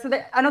they're, so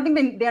I don't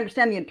think they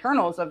understand the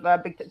internals of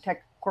big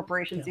tech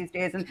corporations these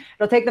days, and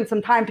it'll take them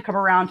some time to come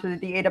around to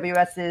the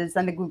AWSs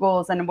and the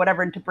Googles and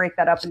whatever, and to break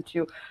that up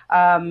into,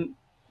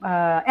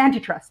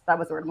 antitrust. That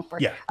was the word I'm looking for.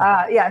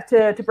 Yeah.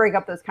 To break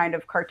up those kind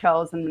of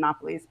cartels and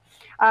monopolies.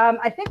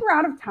 I think we're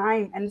out of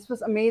time, and this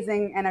was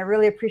amazing, and I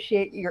really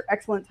appreciate your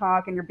excellent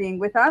talk and your being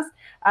with us.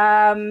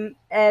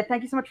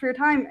 Thank you so much for your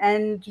time,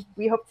 and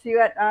we hope to see you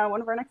at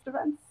one of our next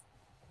events.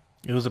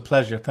 It was a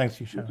pleasure. Thanks,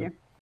 you, Shannon. Thank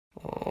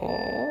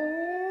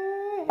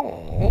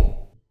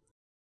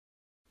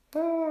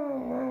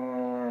you.